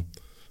 Well,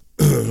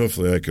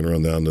 hopefully I can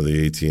run down to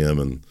the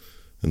ATM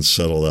and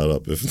settle that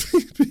up if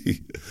need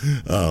be.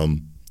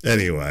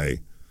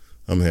 Anyway,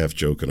 I'm half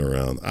joking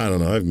around. I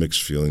don't know. I have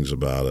mixed feelings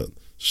about it.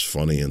 It's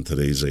funny in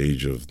today's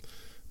age of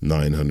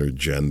 900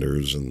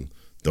 genders and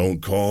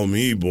don't call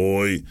me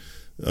boy,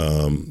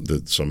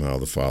 that somehow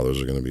the fathers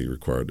are going to be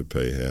required to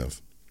pay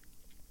half.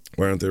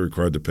 Why aren't they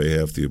required to pay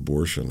half the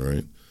abortion,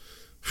 right?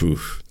 Whew,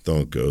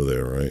 don't go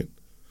there, right?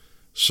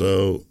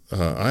 So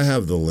I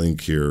have the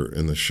link here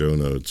in the show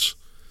notes.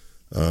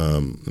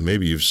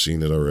 Maybe you've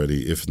seen it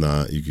already. If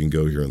not, you can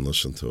go here and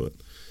listen to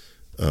it.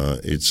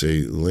 It's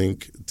a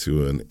link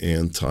to an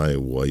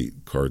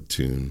anti-white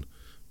cartoon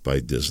by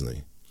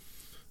Disney.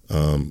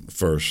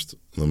 First,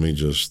 let me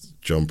just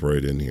jump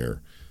right in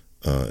here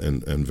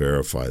and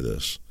verify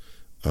this.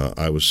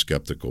 I was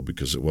skeptical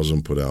because it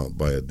wasn't put out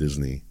by a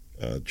Disney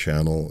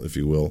channel, if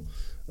you will,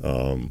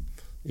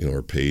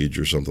 or page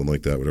or something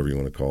like that, whatever you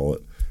want to call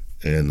it.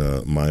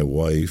 And my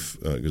wife,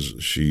 because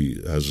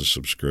she has a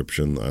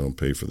subscription, I don't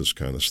pay for this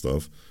kind of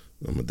stuff.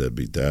 I'm a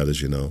deadbeat dad,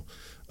 as you know.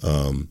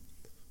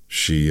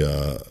 She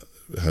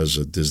has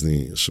a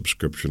Disney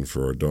subscription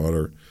for our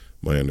daughter.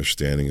 My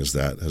understanding is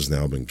that has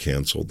now been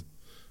canceled.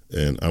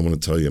 And I want to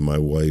tell you, my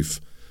wife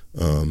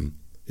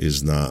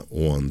is not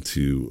one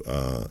to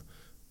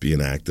be an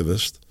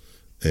activist.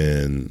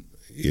 And,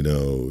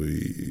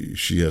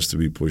 she has to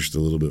be pushed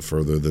a little bit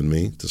further than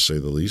me, to say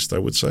the least, I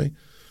would say.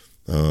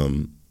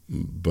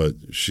 But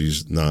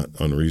she's not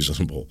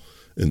unreasonable,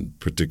 and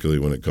particularly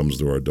when it comes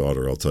to our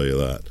daughter, I'll tell you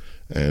that.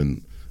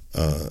 And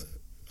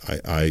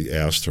I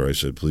asked her, I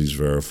said, please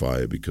verify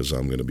it because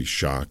I'm going to be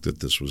shocked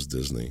that this was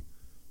Disney.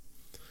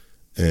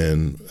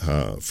 And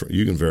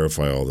you can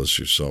verify all this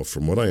yourself.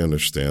 From what I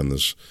understand,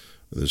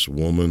 this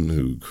woman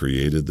who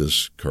created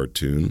this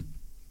cartoon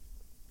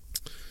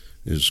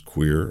is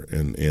queer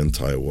and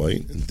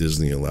anti-white, and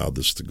Disney allowed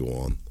this to go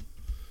on.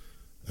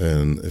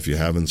 And if you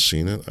haven't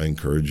seen it, I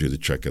encourage you to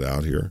check it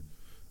out here.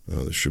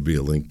 There should be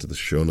a link to the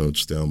show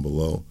notes down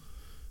below.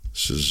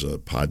 This is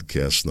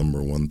podcast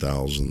number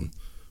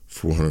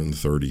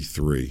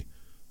 1433.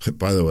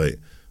 By the way,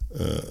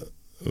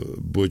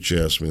 Butch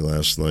asked me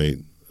last night,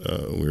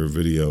 we were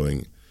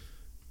videoing,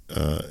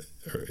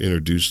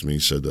 introduced me,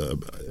 said I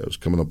was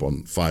coming up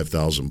on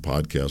 5,000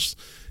 podcasts.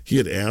 He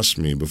had asked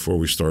me before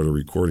we started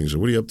recording, he said,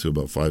 what are you up to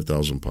about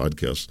 5,000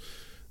 podcasts?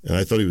 And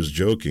I thought he was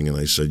joking, and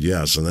I said,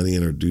 yes. And then he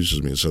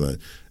introduces me and said that.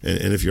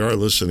 And if you are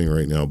listening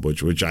right now,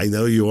 Butch, which I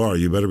know you are,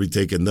 you better be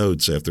taking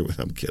notes after.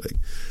 I'm kidding.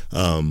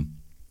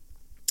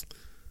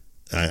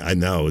 I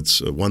know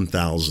it's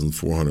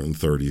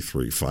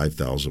 1,433,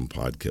 5,000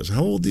 podcasts.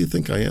 How old do you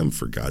think I am,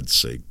 for God's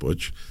sake,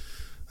 Butch?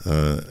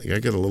 I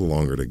got a little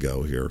longer to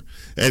go here.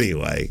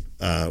 Anyway,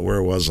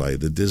 where was I?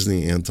 The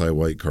Disney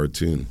anti-white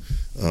cartoon.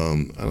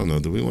 I don't know.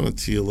 Do we want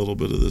to tee a little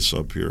bit of this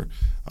up here?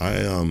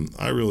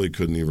 I really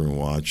couldn't even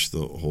watch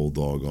the whole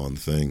doggone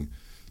thing.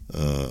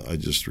 I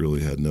just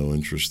really had no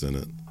interest in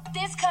it.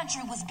 This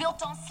country was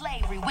built on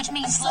slavery, which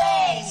means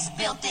slaves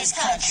built this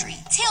country.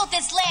 Tilled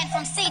this land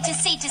from sea to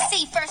sea to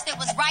sea. First it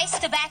was rice,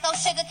 tobacco,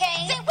 sugar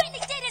cane. Then Whitney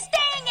did his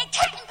thing and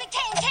cotton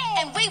became king.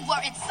 And we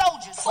were its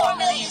soldiers, 4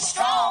 million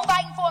strong,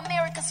 fighting for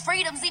America's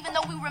freedoms, even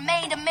though we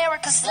remained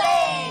America's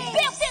slaves.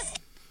 Built this.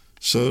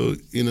 So,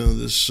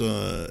 this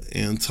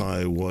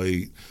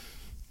anti-white,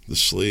 the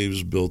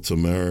slaves built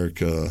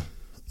America,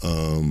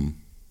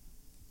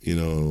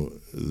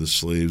 the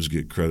slaves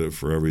get credit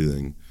for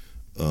everything.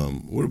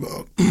 What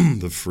about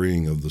the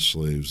freeing of the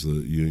slaves, the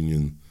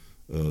Union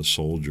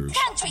soldiers?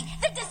 Country,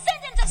 the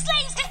descendants of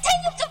slaves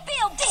continue to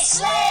build this.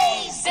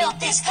 Slaves built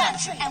this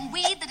country. And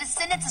we, the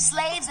descendants of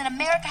slaves in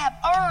America, have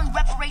earned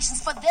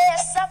reparations for their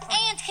suffering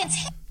and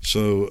continue.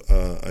 So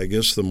I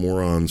guess the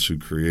morons who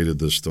created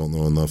this don't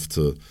know enough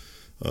to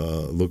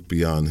look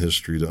beyond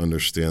history to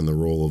understand the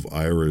role of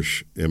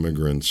Irish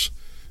immigrants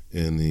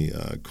in the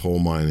coal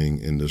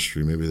mining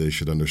industry. Maybe they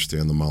should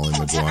understand the Molly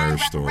Maguire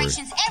story.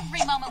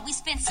 Every moment we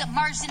spend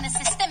submerged in the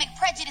systemic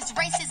prejudice,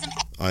 racism.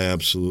 I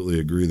absolutely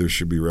agree there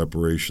should be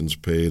reparations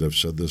paid. I've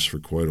said this for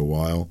quite a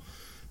while.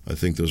 I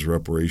think those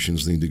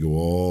reparations need to go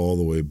all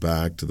the way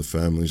back to the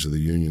families of the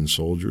Union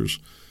soldiers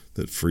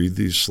that freed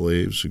these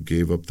slaves, who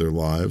gave up their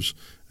lives,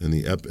 and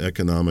the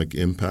economic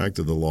impact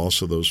of the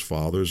loss of those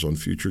fathers on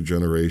future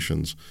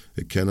generations.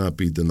 It cannot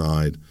be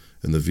denied,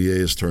 and the VA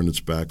has turned its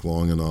back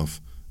long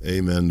enough.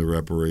 Amen to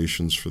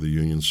reparations for the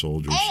Union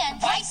soldiers.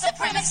 And white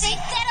supremacy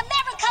that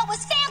America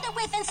was founded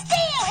with and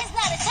still has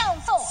not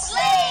atoned for.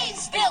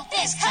 Slaves built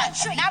this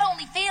country. Not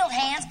only field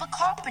hands, but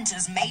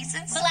carpenters,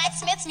 masons,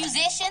 blacksmiths,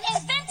 musicians,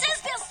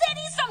 inventors built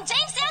cities from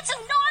Jamestown to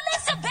New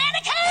Orleans to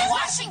Banneker,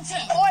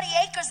 Washington.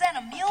 40 acres and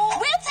a mule.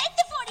 We'll take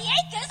the 40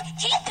 acres,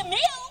 keep the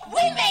mule.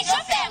 We made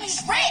your families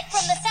rich.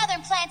 From the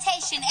southern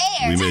plantation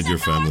heirs. We made your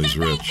families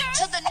rich.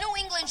 To the New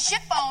England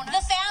ship owner.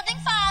 The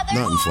founding fathers.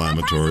 Not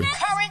inflammatory.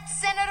 Current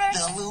senators.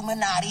 The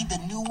Illuminati, the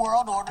New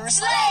World Order.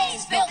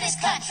 Slaves built this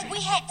country.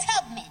 We had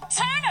Tubman,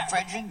 Turner,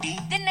 Frederick D.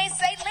 Didn't they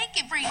say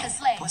Lincoln freed the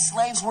slaves? But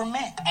slaves were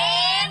men.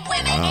 And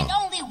women. Wow. And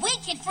only we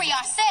can free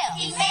ourselves.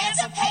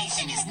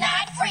 Emancipation is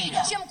not freedom.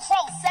 Jim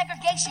Crow,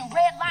 segregation,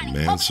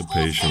 redlining.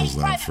 Emancipation is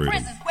not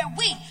freedom. Prisons where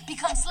we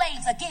become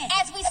slaves again.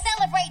 As we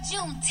celebrate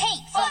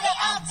Juneteenth for the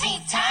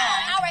umpteenth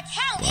time, our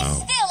account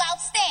is still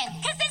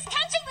outstanding. Because this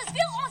country was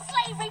built on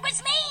slavery,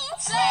 which means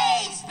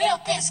slaves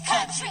built this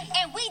country.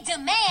 And we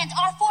demand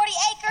our 40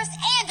 acres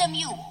and a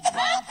mule.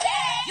 About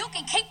that, you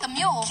can keep the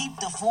mule. Keep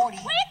the 40.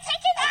 We're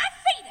taking our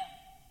freedom.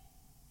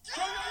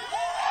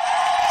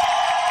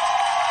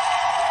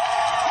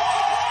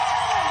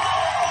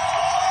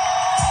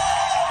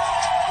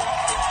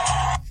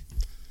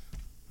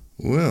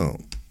 Well,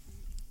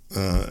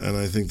 and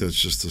I think that's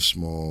just a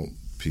small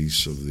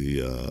piece of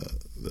the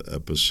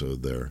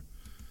episode there.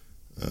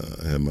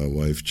 I had my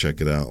wife check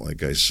it out,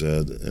 like I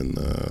said, and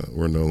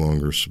we're no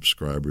longer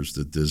subscribers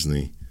to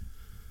Disney.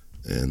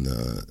 And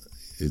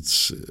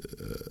it's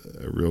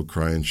a real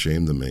crying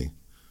shame to me.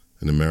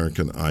 An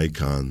American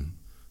icon,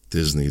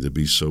 Disney, to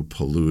be so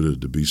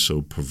polluted, to be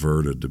so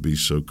perverted, to be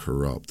so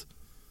corrupt.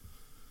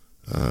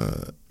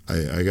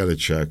 I got to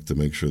check to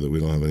make sure that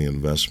we don't have any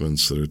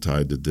investments that are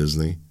tied to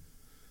Disney.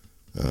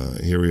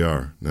 Here we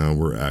are. Now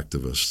we're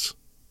activists.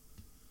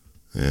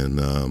 And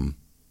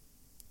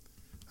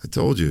I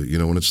told you,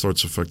 when it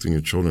starts affecting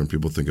your children,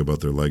 people think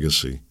about their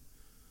legacy.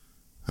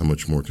 How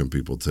much more can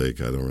people take?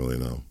 I don't really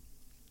know.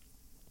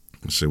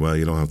 I say, well,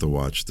 you don't have to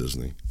watch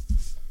Disney.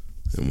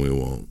 And we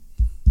won't.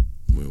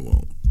 We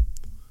won't.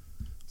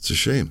 It's a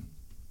shame.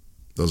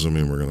 Doesn't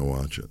mean we're going to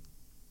watch it.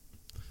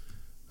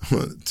 I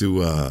want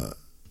to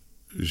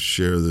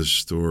share this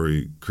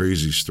story,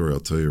 crazy story. I'll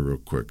tell you real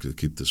quick to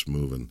keep this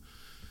moving.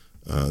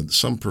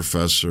 Some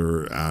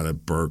professor out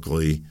at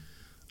Berkeley,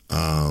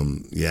 had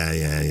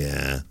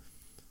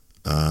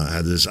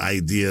this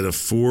idea to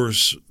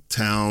force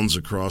towns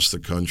across the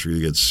country to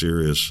get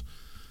serious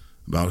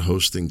about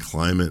hosting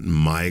climate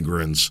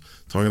migrants,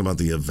 talking about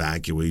the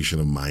evacuation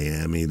of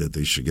Miami, that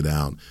they should get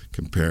out,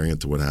 comparing it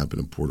to what happened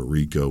in Puerto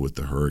Rico with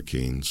the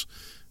hurricanes,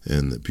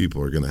 and that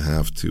people are going to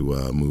have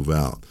to move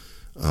out.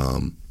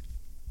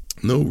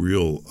 No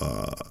real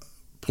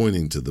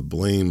pointing to the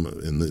blame,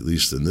 at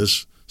least in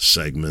this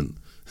segment,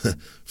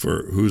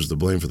 for who's to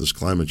blame for this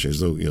climate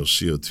change. No,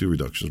 CO2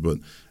 reductions. But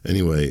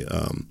anyway,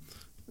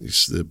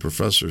 the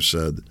professor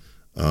said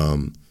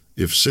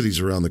if cities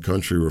around the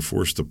country were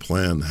forced to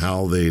plan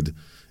how they'd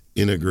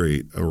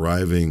integrate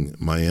arriving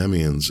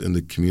Miamians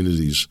into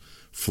communities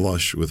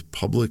flush with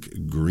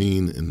public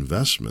green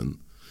investment,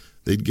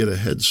 they'd get a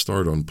head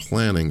start on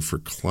planning for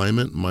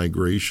climate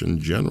migration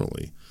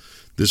generally.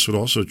 This would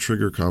also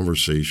trigger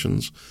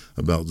conversations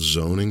about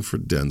zoning for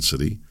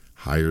density,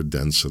 higher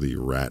density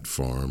rat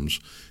farms,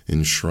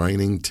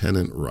 enshrining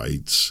tenant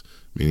rights,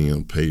 meaning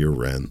you'll pay your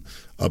rent,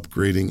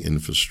 upgrading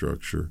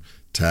infrastructure,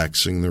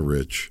 taxing the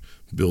rich,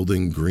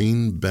 building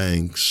green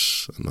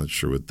banks, I'm not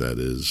sure what that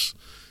is,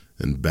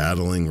 and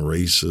battling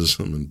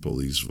racism and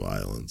police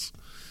violence.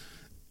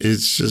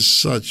 It's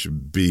just such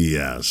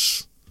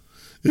BS.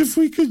 If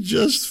we could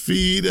just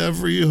feed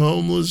every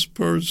homeless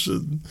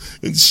person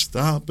and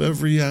stop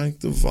every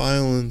act of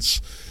violence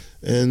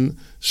and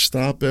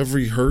stop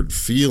every hurt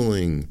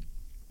feeling.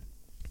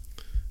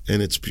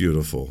 And it's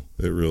beautiful.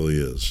 It really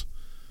is.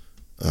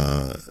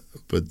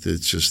 But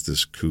it's just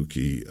this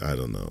kooky, I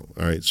don't know.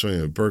 All right, so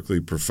anyway, Berkeley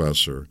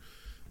professor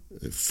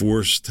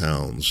forced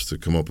towns to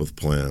come up with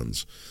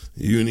plans.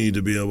 You need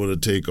to be able to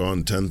take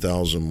on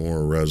 10,000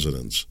 more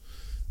residents.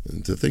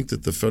 And to think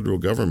that the federal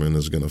government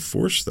is going to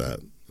force that,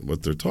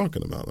 what they're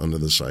talking about, under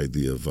this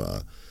idea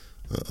of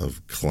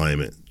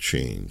climate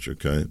change,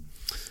 okay?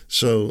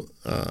 So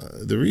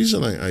the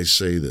reason I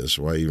say this,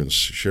 why I even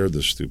shared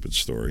this stupid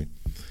story,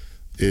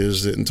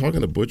 is that in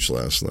talking to Butch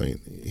last night,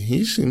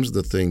 he seems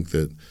to think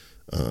that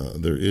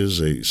there is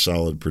a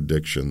solid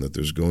prediction that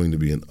there's going to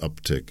be an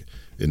uptick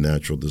in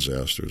natural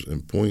disasters,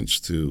 and points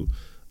to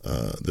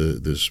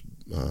this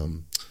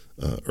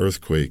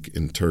earthquake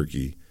in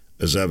Turkey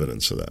as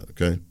evidence of that,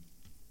 okay?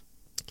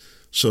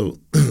 So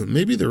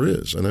maybe there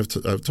is, and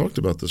I've talked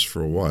about this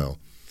for a while.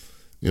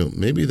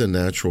 Maybe the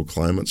natural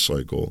climate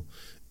cycle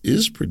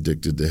is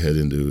predicted to head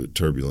into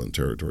turbulent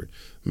territory.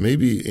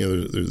 Maybe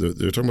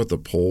they're talking about the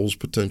poles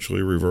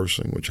potentially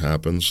reversing, which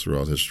happens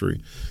throughout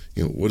history.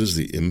 What is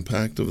the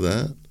impact of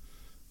that?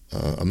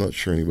 I'm not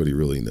sure anybody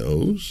really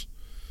knows.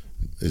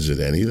 Is it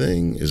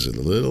anything? Is it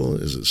a little?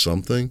 Is it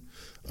something?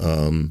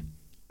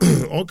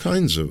 All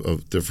kinds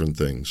of different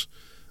things.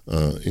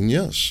 And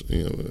yes,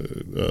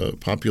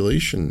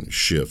 population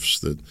shifts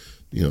that,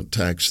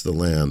 tax the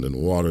land and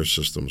water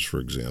systems, for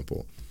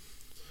example.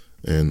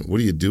 And what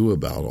do you do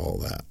about all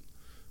that?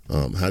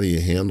 How do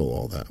you handle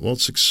all that? Well,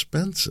 it's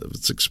expensive.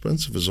 It's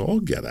expensive as all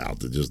get out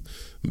to just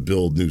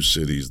build new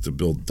cities, to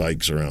build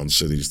dikes around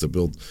cities, to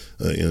build,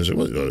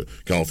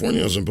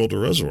 California hasn't built a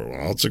reservoir.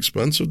 Well, it's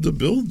expensive to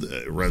build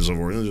a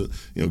reservoir.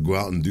 Go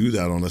out and do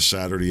that on a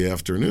Saturday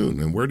afternoon.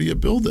 And where do you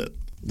build it?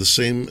 The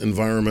same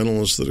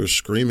environmentalists that are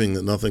screaming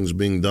that nothing's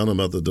being done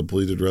about the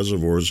depleted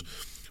reservoirs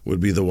would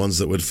be the ones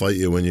that would fight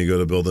you when you go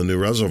to build a new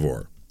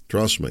reservoir.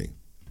 Trust me.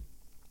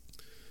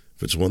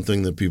 If it's one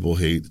thing that people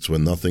hate, it's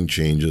when nothing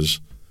changes.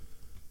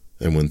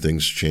 And when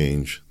things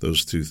change,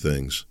 those two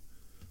things.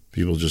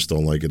 People just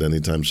don't like it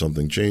anytime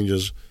something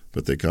changes,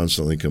 but they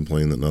constantly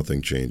complain that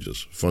nothing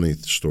changes. Funny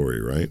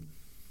story, right?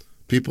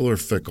 People are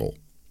fickle.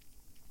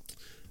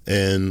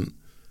 And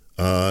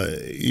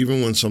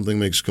even when something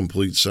makes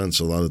complete sense,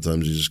 a lot of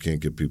times you just can't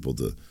get people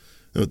to,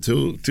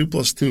 2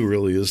 plus 2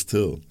 really is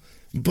 2.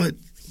 But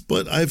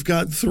I've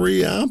got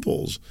 3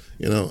 apples.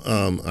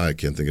 I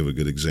can't think of a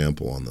good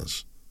example on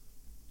this.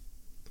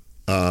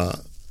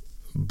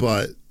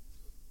 But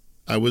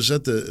I was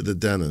at the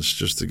dentist,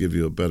 just to give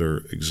you a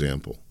better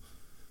example,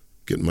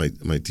 getting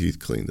my teeth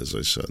cleaned, as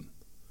I said.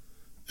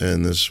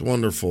 And this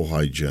wonderful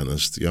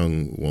hygienist,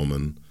 young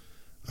woman,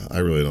 I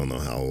really don't know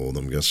how old.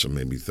 I'm guessing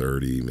maybe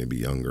 30, maybe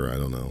younger. I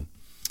don't know.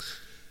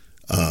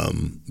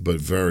 But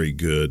very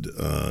good.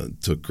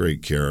 Took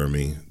great care of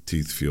me.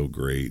 Teeth feel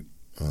great.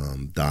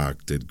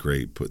 Doc did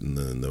great putting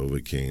the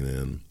Novocaine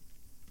in.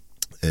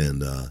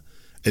 And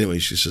anyway,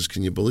 she says,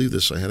 can you believe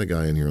this? I had a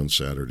guy in here on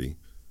Saturday.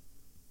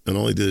 And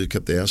all he did,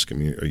 kept asking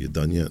me, are you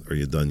done yet? Are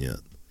you done yet?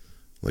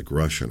 Like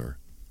rushing her.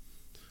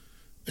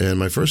 And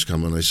my first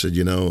comment, I said,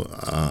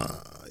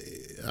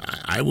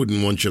 I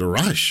wouldn't want you to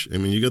rush. I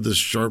mean, you got this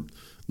sharp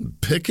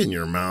pick in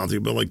your mouth.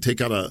 You'd be like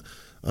take out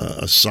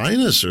a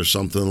sinus or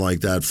something like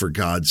that, for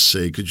God's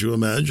sake. Could you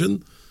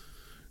imagine?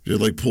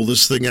 You'd like pull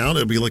this thing out.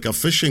 It'd be like a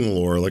fishing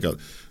lure, like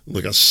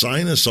a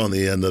sinus on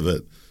the end of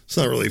it. It's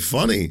not really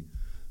funny.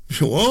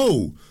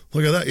 Whoa,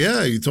 look at that.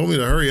 Yeah, you told me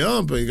to hurry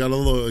up, but you got a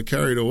little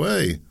carried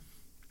away.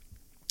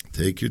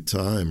 Take your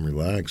time,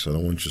 relax. I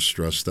don't want you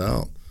stressed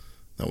out.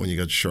 Not when you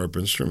got sharp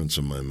instruments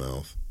in my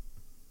mouth.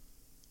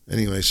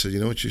 Anyway, I said, you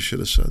know what you should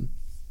have said?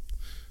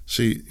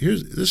 See,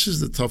 this is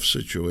the tough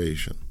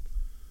situation.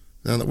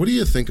 Now, what do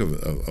you think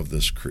of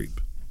this creep?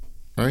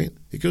 All right?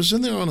 He goes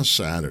in there on a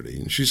Saturday,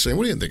 and she's saying,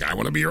 what do you think, I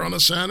want to be here on a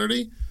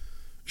Saturday?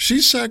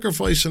 She's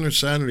sacrificing her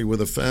Saturday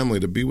with a family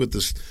to be with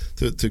this,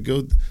 to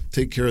go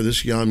take care of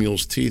this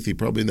Yamuel's teeth. He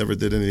probably never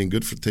did anything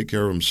good to take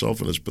care of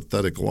himself in his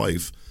pathetic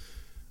life.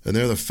 And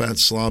they're the fat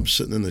slob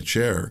sitting in the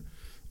chair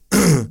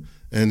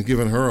and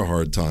giving her a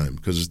hard time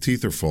because his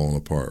teeth are falling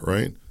apart,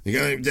 right?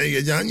 You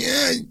done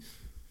yet?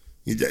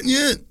 You done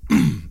yet?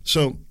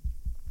 So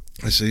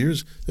I say,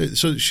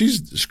 so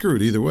she's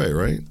screwed either way,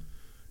 right?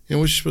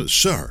 What's she supposed to,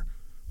 sir,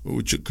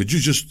 could you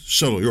just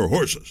settle your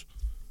horses?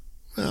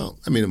 Well,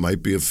 I mean, it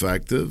might be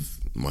effective,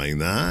 might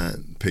not.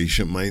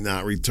 Patient might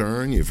not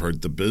return. You've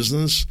hurt the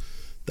business.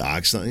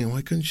 Doc's not,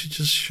 why couldn't you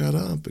just shut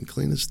up and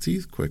clean his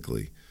teeth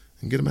quickly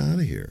and get him out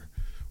of here?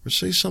 Or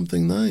say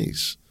something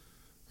nice,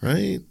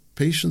 right?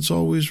 Patient's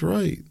always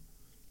right.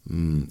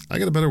 I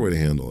got a better way to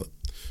handle it.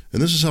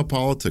 And this is how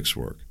politics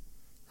work,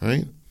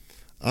 right?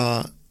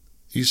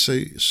 You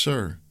say,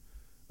 sir,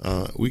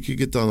 we could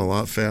get done a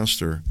lot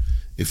faster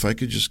if I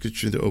could just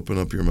get you to open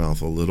up your mouth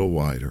a little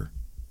wider.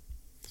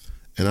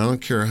 And I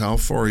don't care how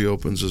far he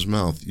opens his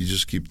mouth, you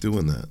just keep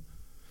doing that.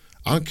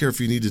 I don't care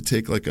if you need to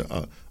take like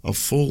a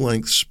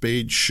full-length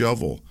spade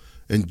shovel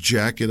and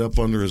jack it up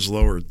under his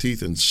lower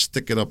teeth and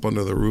stick it up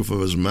under the roof of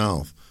his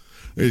mouth.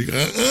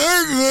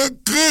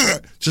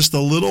 Just a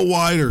little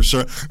wider,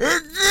 sir.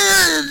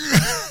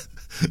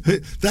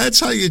 That's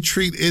how you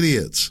treat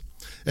idiots.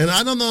 And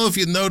I don't know if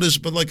you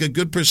noticed, but like a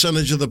good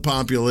percentage of the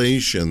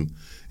population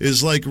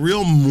is like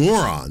real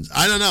morons.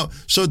 I don't know.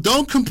 So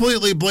don't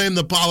completely blame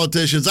the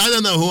politicians. I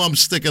don't know who I'm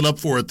sticking up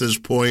for at this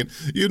point.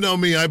 You know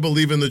me, I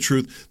believe in the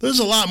truth. There's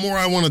a lot more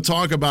I want to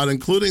talk about,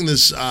 including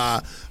this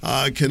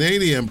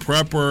Canadian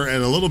prepper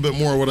and a little bit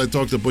more what I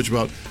talked to Butch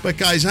about. But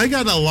guys, I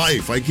got a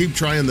life. I keep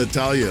trying to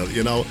tell you,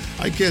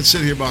 I can't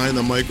sit here behind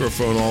the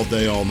microphone all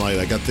day, all night.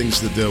 I got things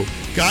to do.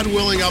 God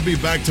willing, I'll be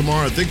back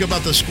tomorrow. Think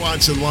about the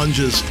squats and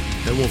lunges,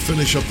 and we'll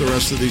finish up the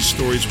rest of these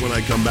stories when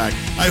I come back.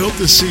 I hope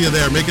to see you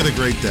there. Make it a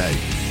great day.